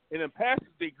money. And then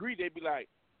pastors, they agree. They be like,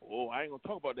 oh, I ain't gonna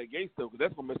talk about that gay stuff because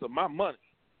that's gonna mess up my money.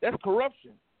 That's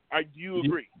corruption. Do you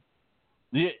agree?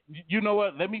 Yeah. You know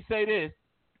what? Let me say this.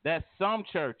 That's some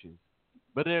churches,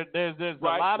 but there's a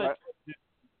lot of churches,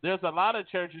 there's a lot of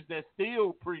churches that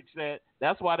still preach that.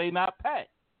 That's why they not packed.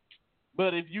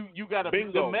 But if you got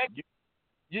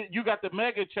you got the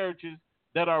mega churches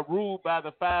that are ruled by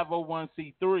the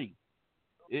 501c3.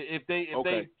 If they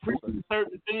preach a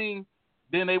certain thing,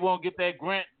 then they won't get that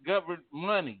grant government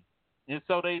money, and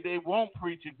so they won't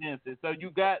preach against it. So you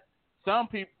got some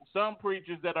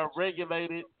preachers that are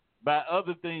regulated by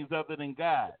other things other than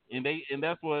God, and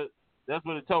that's what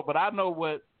it's told. But I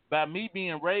know by me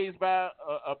being raised by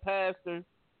a pastor,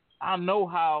 I know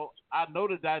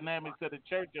the dynamics of the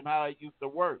church and how it used to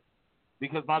work,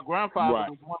 because my grandfather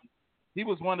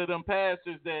was one of them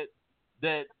pastors that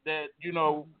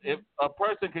if a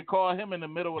person could call him in the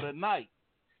middle of the night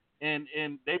and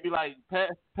they be like,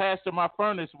 Pastor, my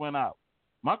furnace went out.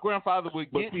 My grandfather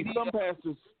would But get see, me. some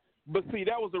pastors. But see,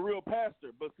 that was a real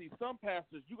pastor. But see, some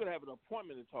pastors, you gotta have an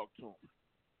appointment to talk to them.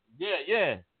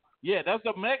 Yeah. That's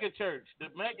a mega church. The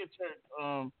mega church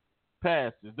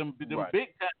pastors, them Right.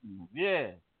 big time.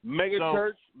 Yeah. Mega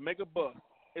church, mega bus.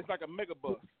 It's like a mega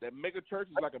bus. That mega church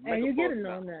is like a mega and you bus. get it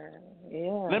on there.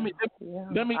 Yeah.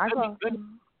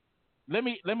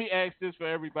 Let me ask this for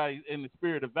everybody in the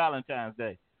spirit of Valentine's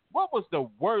Day. What was the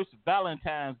worst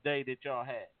Valentine's Day that y'all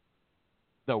had?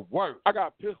 The worst. I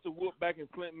got pistol whooped back in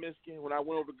Flint, Michigan when I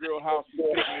went over to the girl's house. She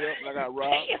picked me up and I got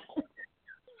robbed.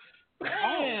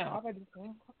 Damn.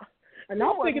 And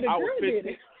I'm thinking the girl did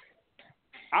it.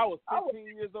 I was 15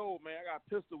 years old, man. I got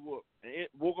pistol whooped and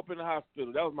woke up in the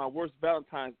hospital. That was my worst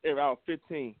Valentine's ever. I was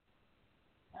 15.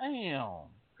 Damn.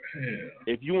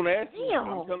 If you want to ask me,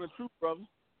 I'm telling the truth, brother.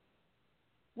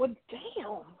 Well,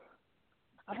 damn.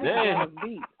 I think Damn. I was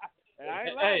beat. I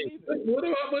ain't lying either.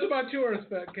 What about yours,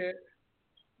 Fat Cat?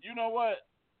 You know what?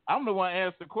 I'm the one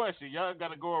asking the question. Y'all got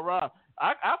to go around.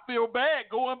 I feel bad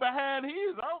going behind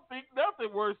his. I don't think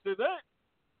nothing worse than that.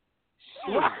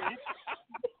 Shoot.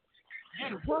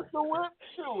 Getting pistol whipped?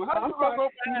 Shoot. How you going to go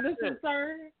behind Listen,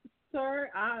 sir,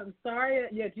 I'm sorry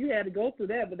that you had to go through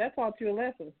that, but that taught you a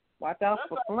lesson. Watch out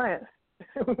for Flint.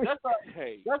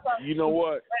 Hey, you know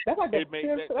what? That's like the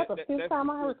that's fifth time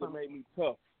I heard that something. made me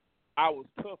tough. I was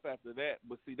tough after that,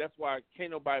 but see, that's why can't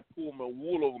nobody pull my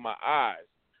wool over my eyes.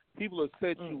 People will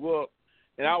set you up,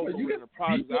 and I was in the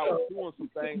project. I was doing some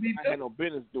things I had no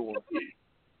business doing.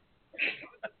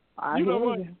 You know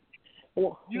what?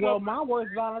 Well, my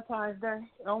worst Valentine's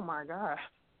Day, oh my God,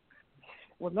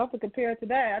 was nothing compared to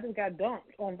that. I just got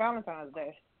dumped on Valentine's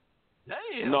Day.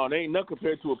 Damn. No, they ain't nothing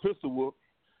compared to a pistol whoop.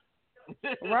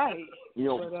 Right. You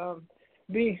know,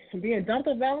 but being dumped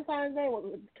on Valentine's Day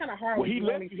was kind of hard when you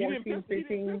were only 14,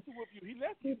 15. He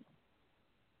left you.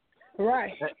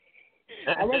 Right.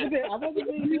 I wasn't being ill. I wasn't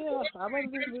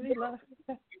being really left.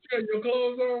 You had your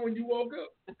clothes on when you woke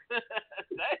up. Damn.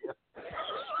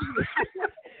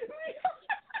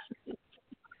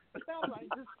 I was like,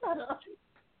 just shut up.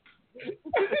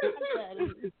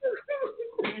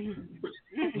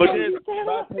 But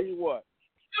I'll tell you what.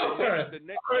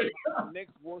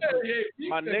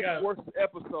 My next worst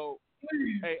episode.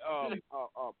 Hey,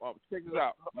 check this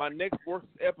out. My next worst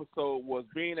episode was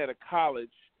being at a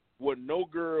college where no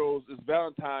girls. It's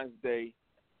Valentine's Day,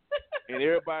 and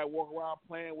everybody walk around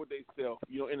playing with themselves.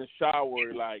 You know, in the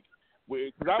shower, like.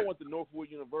 Because I went to Northwood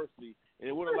University, and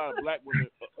there wasn't a lot of black women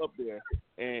up there.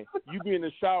 And you be in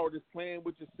the shower just playing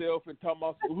with yourself and talking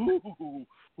about, ooh,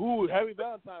 happy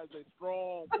Valentine's Day,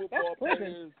 strong football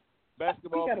players,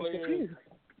 basketball players.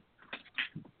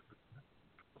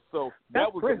 So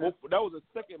that was the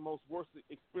second most worst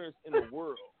experience in the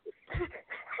world.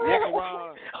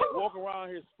 Walk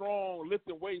around here strong,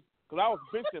 lifting weights. Because I was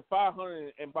benching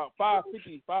 500 and about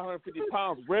 550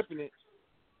 pounds, repping it.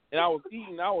 And I was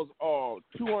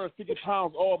 250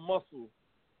 pounds all muscle.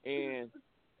 And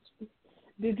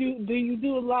do you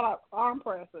do a lot of arm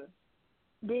pressing?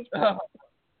 Bench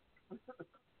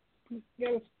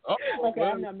yes. Okay,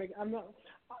 I'm not making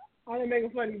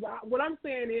funny. But what I'm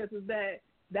saying is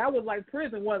that was like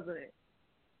prison, wasn't it?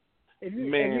 Have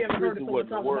you ever heard of someone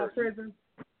talk about prison?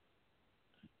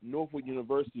 Northwood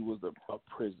University was a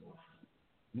prison.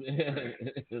 He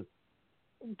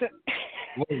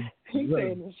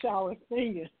said in the shower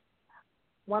singing.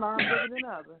 One arm bigger than the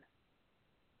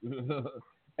other.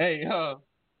 Hey, I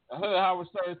heard Howard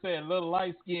Stern saying a little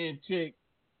light-skinned chick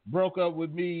broke up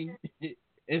with me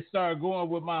and started going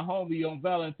with my homie on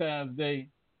Valentine's Day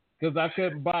because I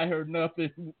couldn't buy her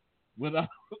nothing when I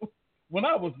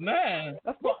was 9.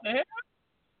 That's what the hell?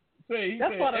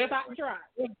 That's what a top drop.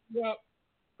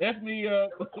 F me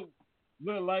up,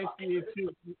 little light-skinned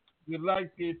chick. Been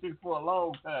light-skinned chick for a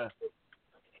long time.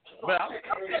 But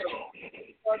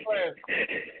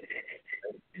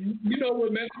you know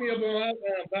what messed me up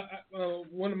on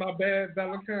one of my bad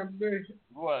Valentine's Day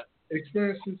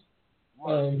experiences?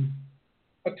 What?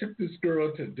 I took this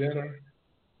girl to dinner.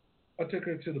 I took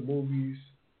her to the movies.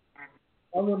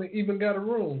 I went and even got a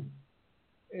room.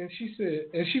 And she said,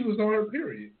 and she was on her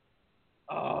period.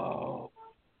 Oh.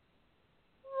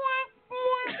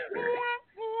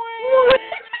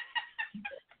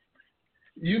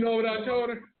 You know what I told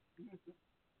her?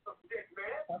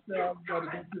 I said I was about to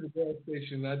go to the gas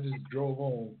station. I just drove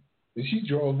home. And she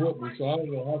drove with me, so I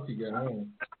don't know how she got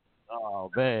home.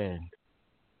 Oh, man.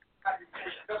 I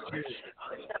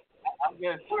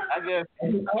guess. I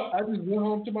just went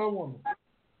home to my woman.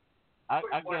 I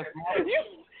guess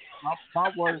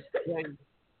my worst day.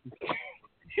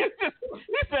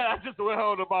 said I just went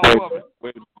home to my woman.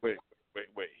 Wait.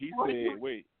 He said,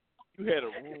 wait. You had a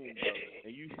room, brother,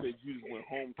 and you said you just went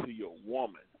home to your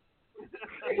woman.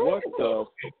 What the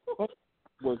fuck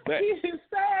was that? He's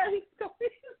sad.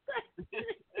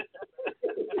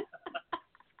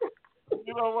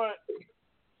 You know what?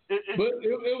 But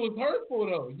it was hurtful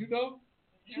though. You know,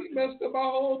 she messed up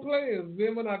our whole plans.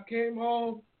 Then when I came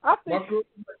home, I think, my girl,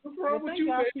 what's wrong with thank you,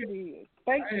 God baby?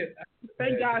 she did.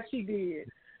 Thank God she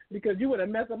did, because you would have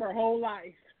messed up her whole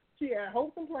life. She had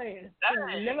hopes and plans.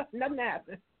 Nothing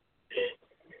happened.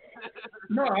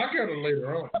 No, I got her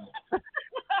later on.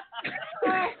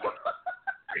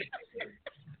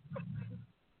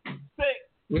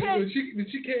 When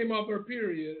she came off her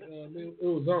period, it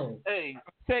was on. Hey,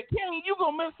 said Kenny, you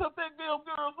gonna mess up that damn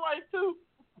girl's life too?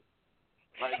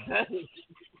 Like that.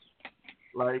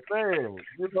 Like man,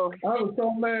 you know. I was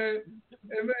so mad,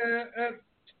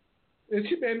 and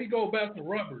she made me go back to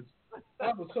rubbers.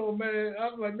 I was so mad. I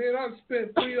was like, man, I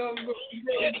spent $3.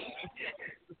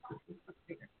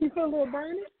 You feel a little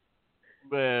burning?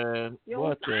 Man,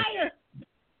 You're tired.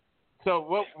 So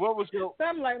what was your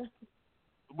best?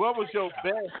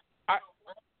 I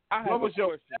have a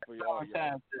question for y'all.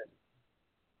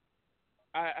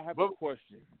 I have a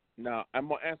question. Now I'm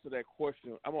gonna answer that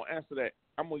question. I'm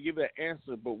gonna give that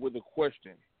answer, but with a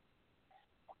question.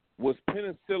 Was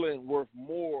penicillin worth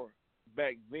more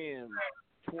back then,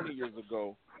 20 years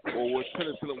ago, or was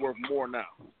penicillin worth more now?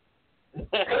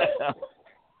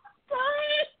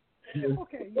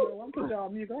 Okay, I'm putting y'all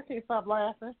on mute. I can't stop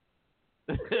laughing.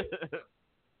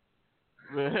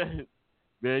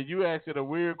 Man, you asking a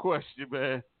weird question,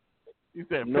 man. You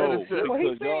said no, penicillin. Well,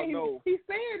 because y'all know. He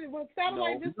said it. What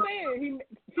Satellite just said. He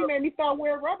made me start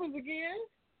wearing rubbers again.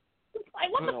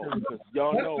 Like, what No, because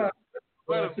y'all know.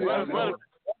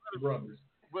 Rubbers.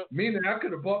 Meaning I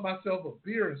could have bought myself a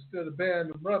beer instead of buying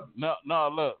the rubbers. No,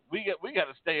 look, we got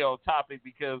to stay on topic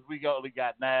because we only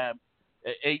got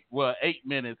 8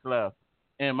 minutes left.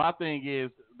 And my thing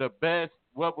is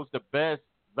what was the best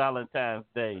Valentine's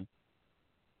Day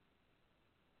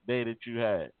that you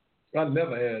had? I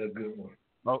never had a good one.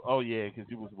 Oh yeah, because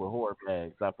you was with whore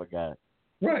bags. I forgot.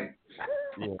 Right.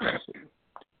 Yeah.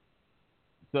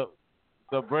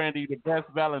 So Brandy, the best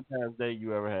Valentine's Day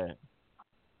you ever had?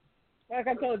 Like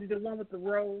I told you, the one with the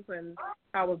rose and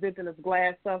I was dipped in this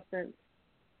glass substance.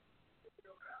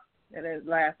 And it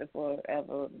lasted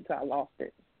forever until I lost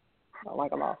it.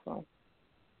 Like I lost some.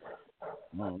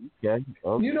 Okay.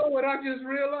 You know what I just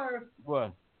realized?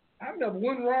 What? I've never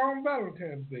went wrong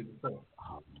Valentine's Day before.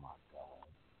 Oh my God.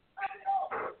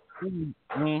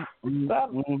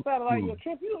 Satellite, you're a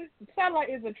trip. Satellite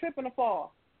is a trip in the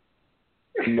fall.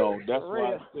 No, that's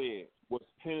why I said, was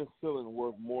penicillin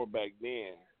worth more back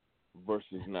then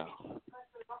versus now?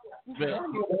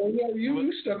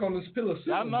 You stuck on this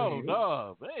penicillin. I know,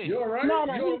 dog. Hey. You all right? No,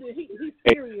 he's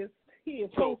serious. He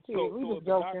is so serious. We was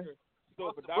joking. So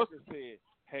if the doctor said,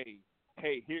 hey,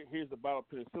 here's a bottle of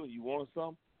penicillin, you want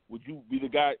some? Would you be the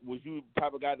guy? Was you the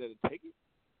type of guy that would take it,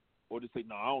 or just say,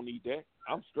 no, I don't need that.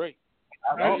 I'm straight.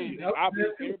 I'll be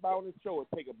everybody on the show would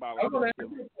take a bottle of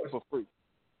penicillin for free.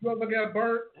 You ever got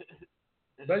burnt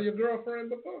by your girlfriend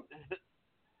before?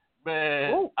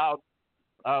 Man, I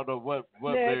don't know what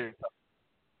Barry.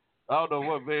 I don't know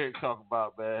what Barry talking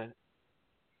about, man.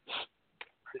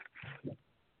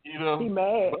 You know, he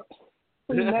mad.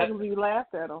 He mad when you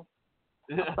laughed at him.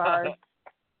 I'm sorry.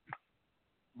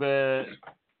 But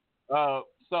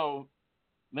so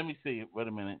let me see. Wait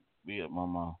a minute. We at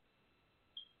Mama.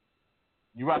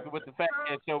 You rocking with the Fat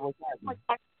Cat Show? What's happening?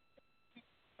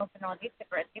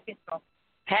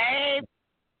 Hey.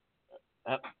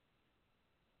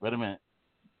 Wait a minute.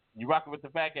 You rocking with the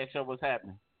Fat Cat Show? What's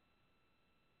happening?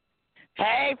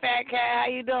 Hey, Fat Cat. How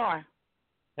you doing?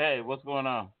 Hey, what's going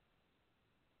on?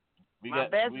 My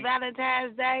best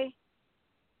Valentine's Day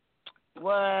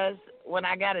was when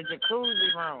I got a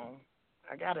jacuzzi room.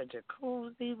 I got a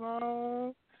jacuzzi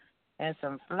room and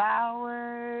some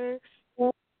flowers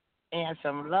and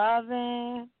some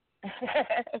loving.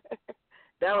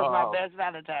 That was my best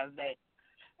Valentine's Day.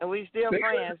 And we still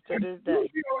friends to this day.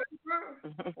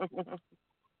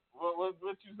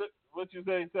 What you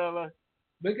say, Stella?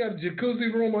 They got a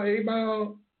jacuzzi room on 8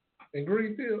 Mile in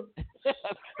Greenfield.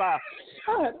 Stop.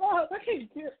 I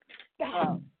can't get.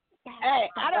 Hey,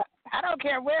 I don't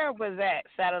care where it was at,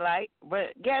 Satellite,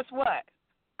 but guess what?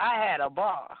 I had a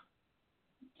bar.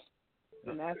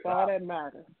 And that's all that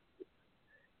matters.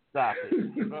 Stop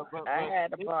it. I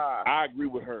had a bar. I agree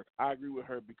with her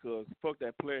because fuck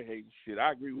that player hating shit.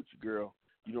 I agree with you, girl.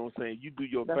 You know what I'm saying? You do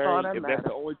your That's thing. all that If matters. that's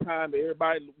the only time that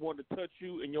everybody wanted to touch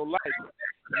you in your life,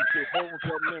 you should hold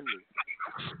your memory.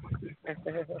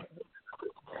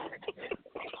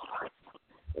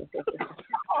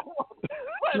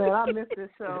 Man, I missed this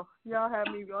show. Y'all had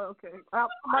me go. Okay,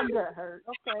 my gut hurt.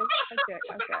 Okay.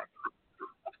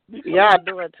 Y'all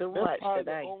doing too much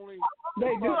today.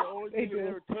 They do. The only They thing that do.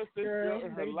 ever touched this girl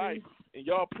in her life, and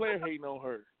y'all player hating on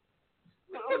her.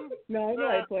 No,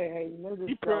 nobody play hating. They're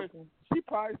just joking. She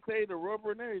probably saved the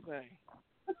rubber and everything.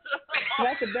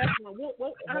 That's the best one.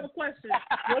 What, I have a question.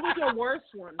 What was your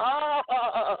worst one? Oh,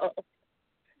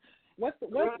 What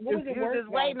was your worst? You just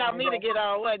waiting on me to get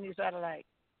on, wasn't you, Satellite?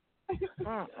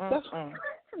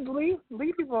 Leave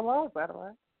people alone,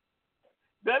 Satellite.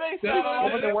 That ain't Satellite.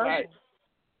 What was the worst?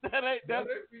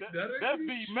 That's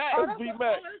B Mac. Oh, That's B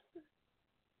Mac.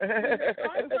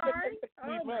 I'm sorry.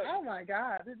 Oh my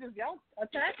God! This is y'all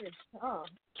attacking.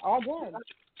 All done.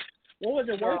 What was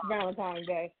your worst Valentine's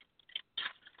Day?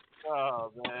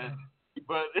 Oh man.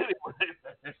 But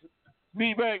anyway,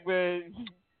 B Mac, man,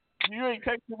 you ain't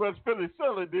take too much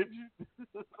penicillin, did you?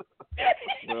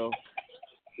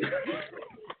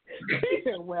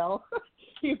 Well,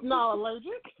 he's not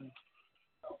allergic.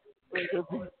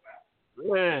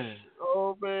 Man,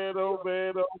 oh man.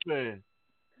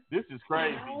 This is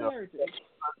crazy, though.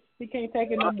 He can't take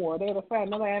it no more. They're the fact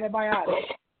another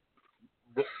antibiotic.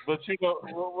 But you know,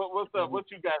 what's up?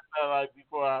 What you got like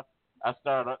before I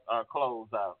start our close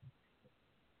out?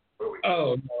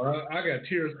 Oh no, I got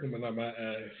tears coming out my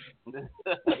eyes.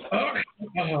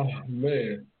 Oh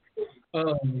man.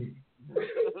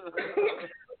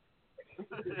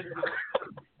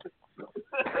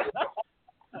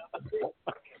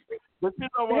 But you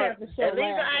know what? At least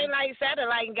I ain't like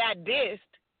Satellite and got dissed.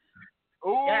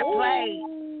 Got played.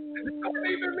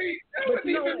 But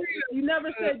you never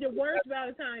said your worst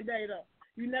Valentine's Day, though.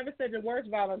 You never said your worst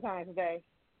Valentine's Day.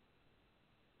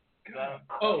 The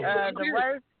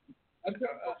worst? I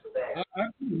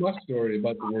told my story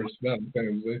about the worst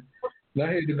Valentine's Day. And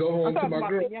I had to go home to my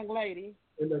girl. The young lady.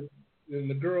 And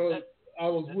the girl I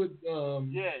was with,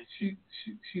 she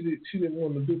didn't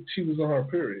want to do. She was on her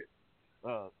period.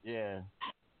 Yeah.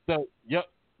 So you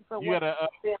gotta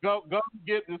go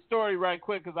get the story right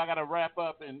quick because I gotta wrap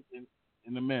up in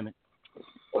a minute.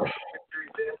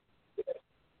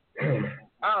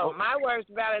 Oh, my worst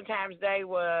Valentine's Day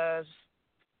was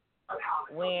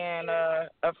when a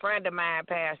friend of mine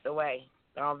passed away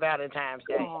on Valentine's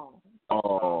Day.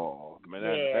 Oh man,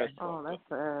 that's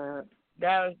sad.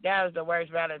 That was the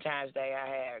worst Valentine's Day I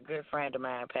had. A good friend of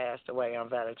mine passed away on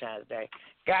Valentine's Day.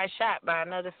 Got shot by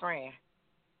another friend.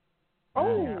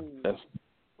 Oh.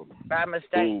 By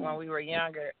mistake when we were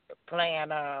younger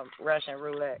playing Russian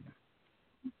roulette.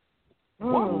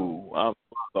 Ooh, I'm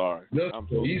sorry. I'm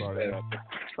so sorry.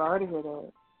 Sorry to hear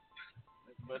that.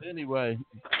 But anyway,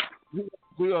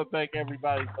 we want to thank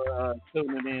everybody for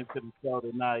tuning in to the show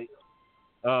tonight.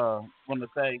 Want to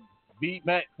thank Beat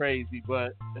Mac Crazy,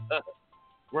 but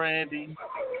Brandy,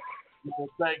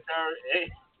 want to thank her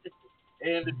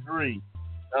and the Dream.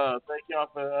 Thank y'all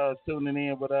for tuning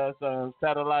in with us.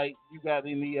 Satellite, you got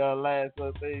any last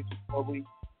things before we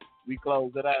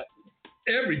close it out?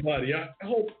 Everybody, I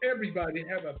hope everybody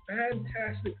have a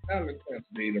fantastic Valentine's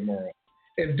Day tomorrow.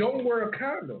 And don't wear a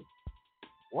condom.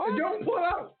 What? And don't pull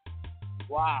out.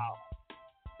 Wow.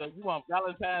 So you want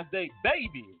Valentine's Day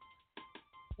baby?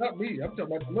 Not me. I'm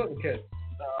talking about the little cats.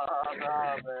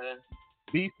 Nah, man.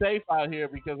 Be safe out here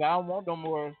because I don't want no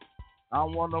more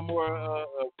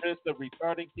risk of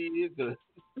retarded kids.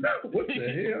 What the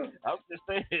hell? I'm just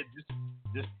saying,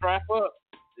 just strap up.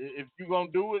 If you're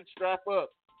gonna do it, strap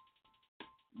up.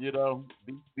 You know,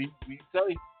 be safe.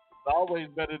 It's always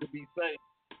better to be safe.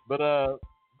 But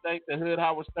thank the Hood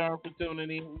Howard Stern for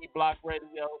tuning in. We Block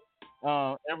Radio.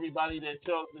 Everybody that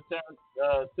chose to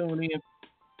tune in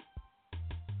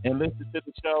and listen to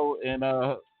the show. And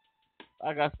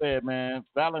like I said, man,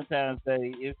 Valentine's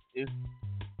Day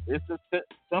it's a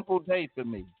simple day for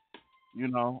me. You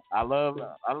know, I love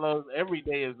every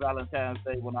day is Valentine's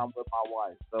Day when I'm with my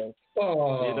wife. So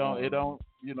it don't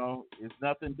it's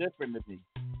nothing different to me.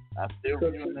 I still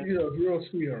you're a real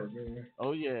sweetheart, man.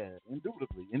 Oh yeah,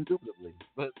 indubitably.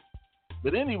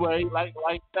 But anyway, like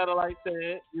Satellite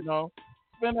said, you know,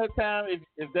 spend that time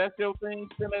if that's your thing,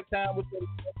 spend that time with them.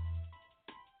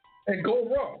 And go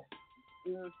raw.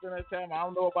 Spend that time. I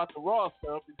don't know about the raw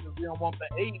stuff because we don't want the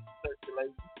AIDS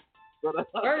circulating. But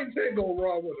I ain't saying go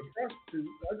raw with a prostitute.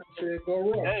 I just said go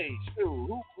raw. Hey, shoot,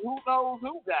 who knows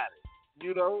who got it?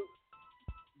 You know,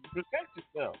 protect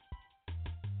yourself.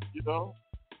 You know,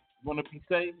 you want to be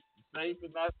safe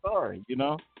and not sorry. You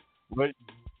know, but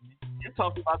you're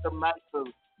talking about them nights of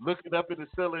looking up in the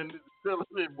ceiling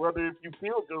and wondering if you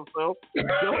killed yourself.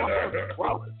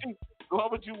 So Why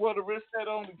would you want to risk that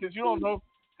on? Because you don't know.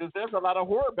 Because there's a lot of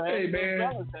horror bags. Hey, man.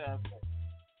 Valentine's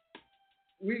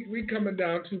Day. We coming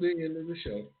down to the end of the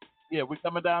show. Yeah, we're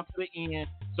coming down to the end.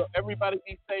 So everybody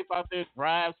be safe out there.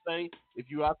 Drive safe. If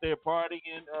you out there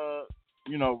partying,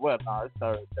 you know what? No, it's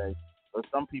Thursday. But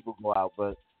some people go out.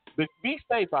 But be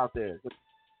safe out there.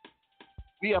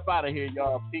 We up out of here,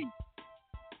 y'all. Peace.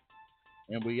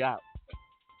 And we out.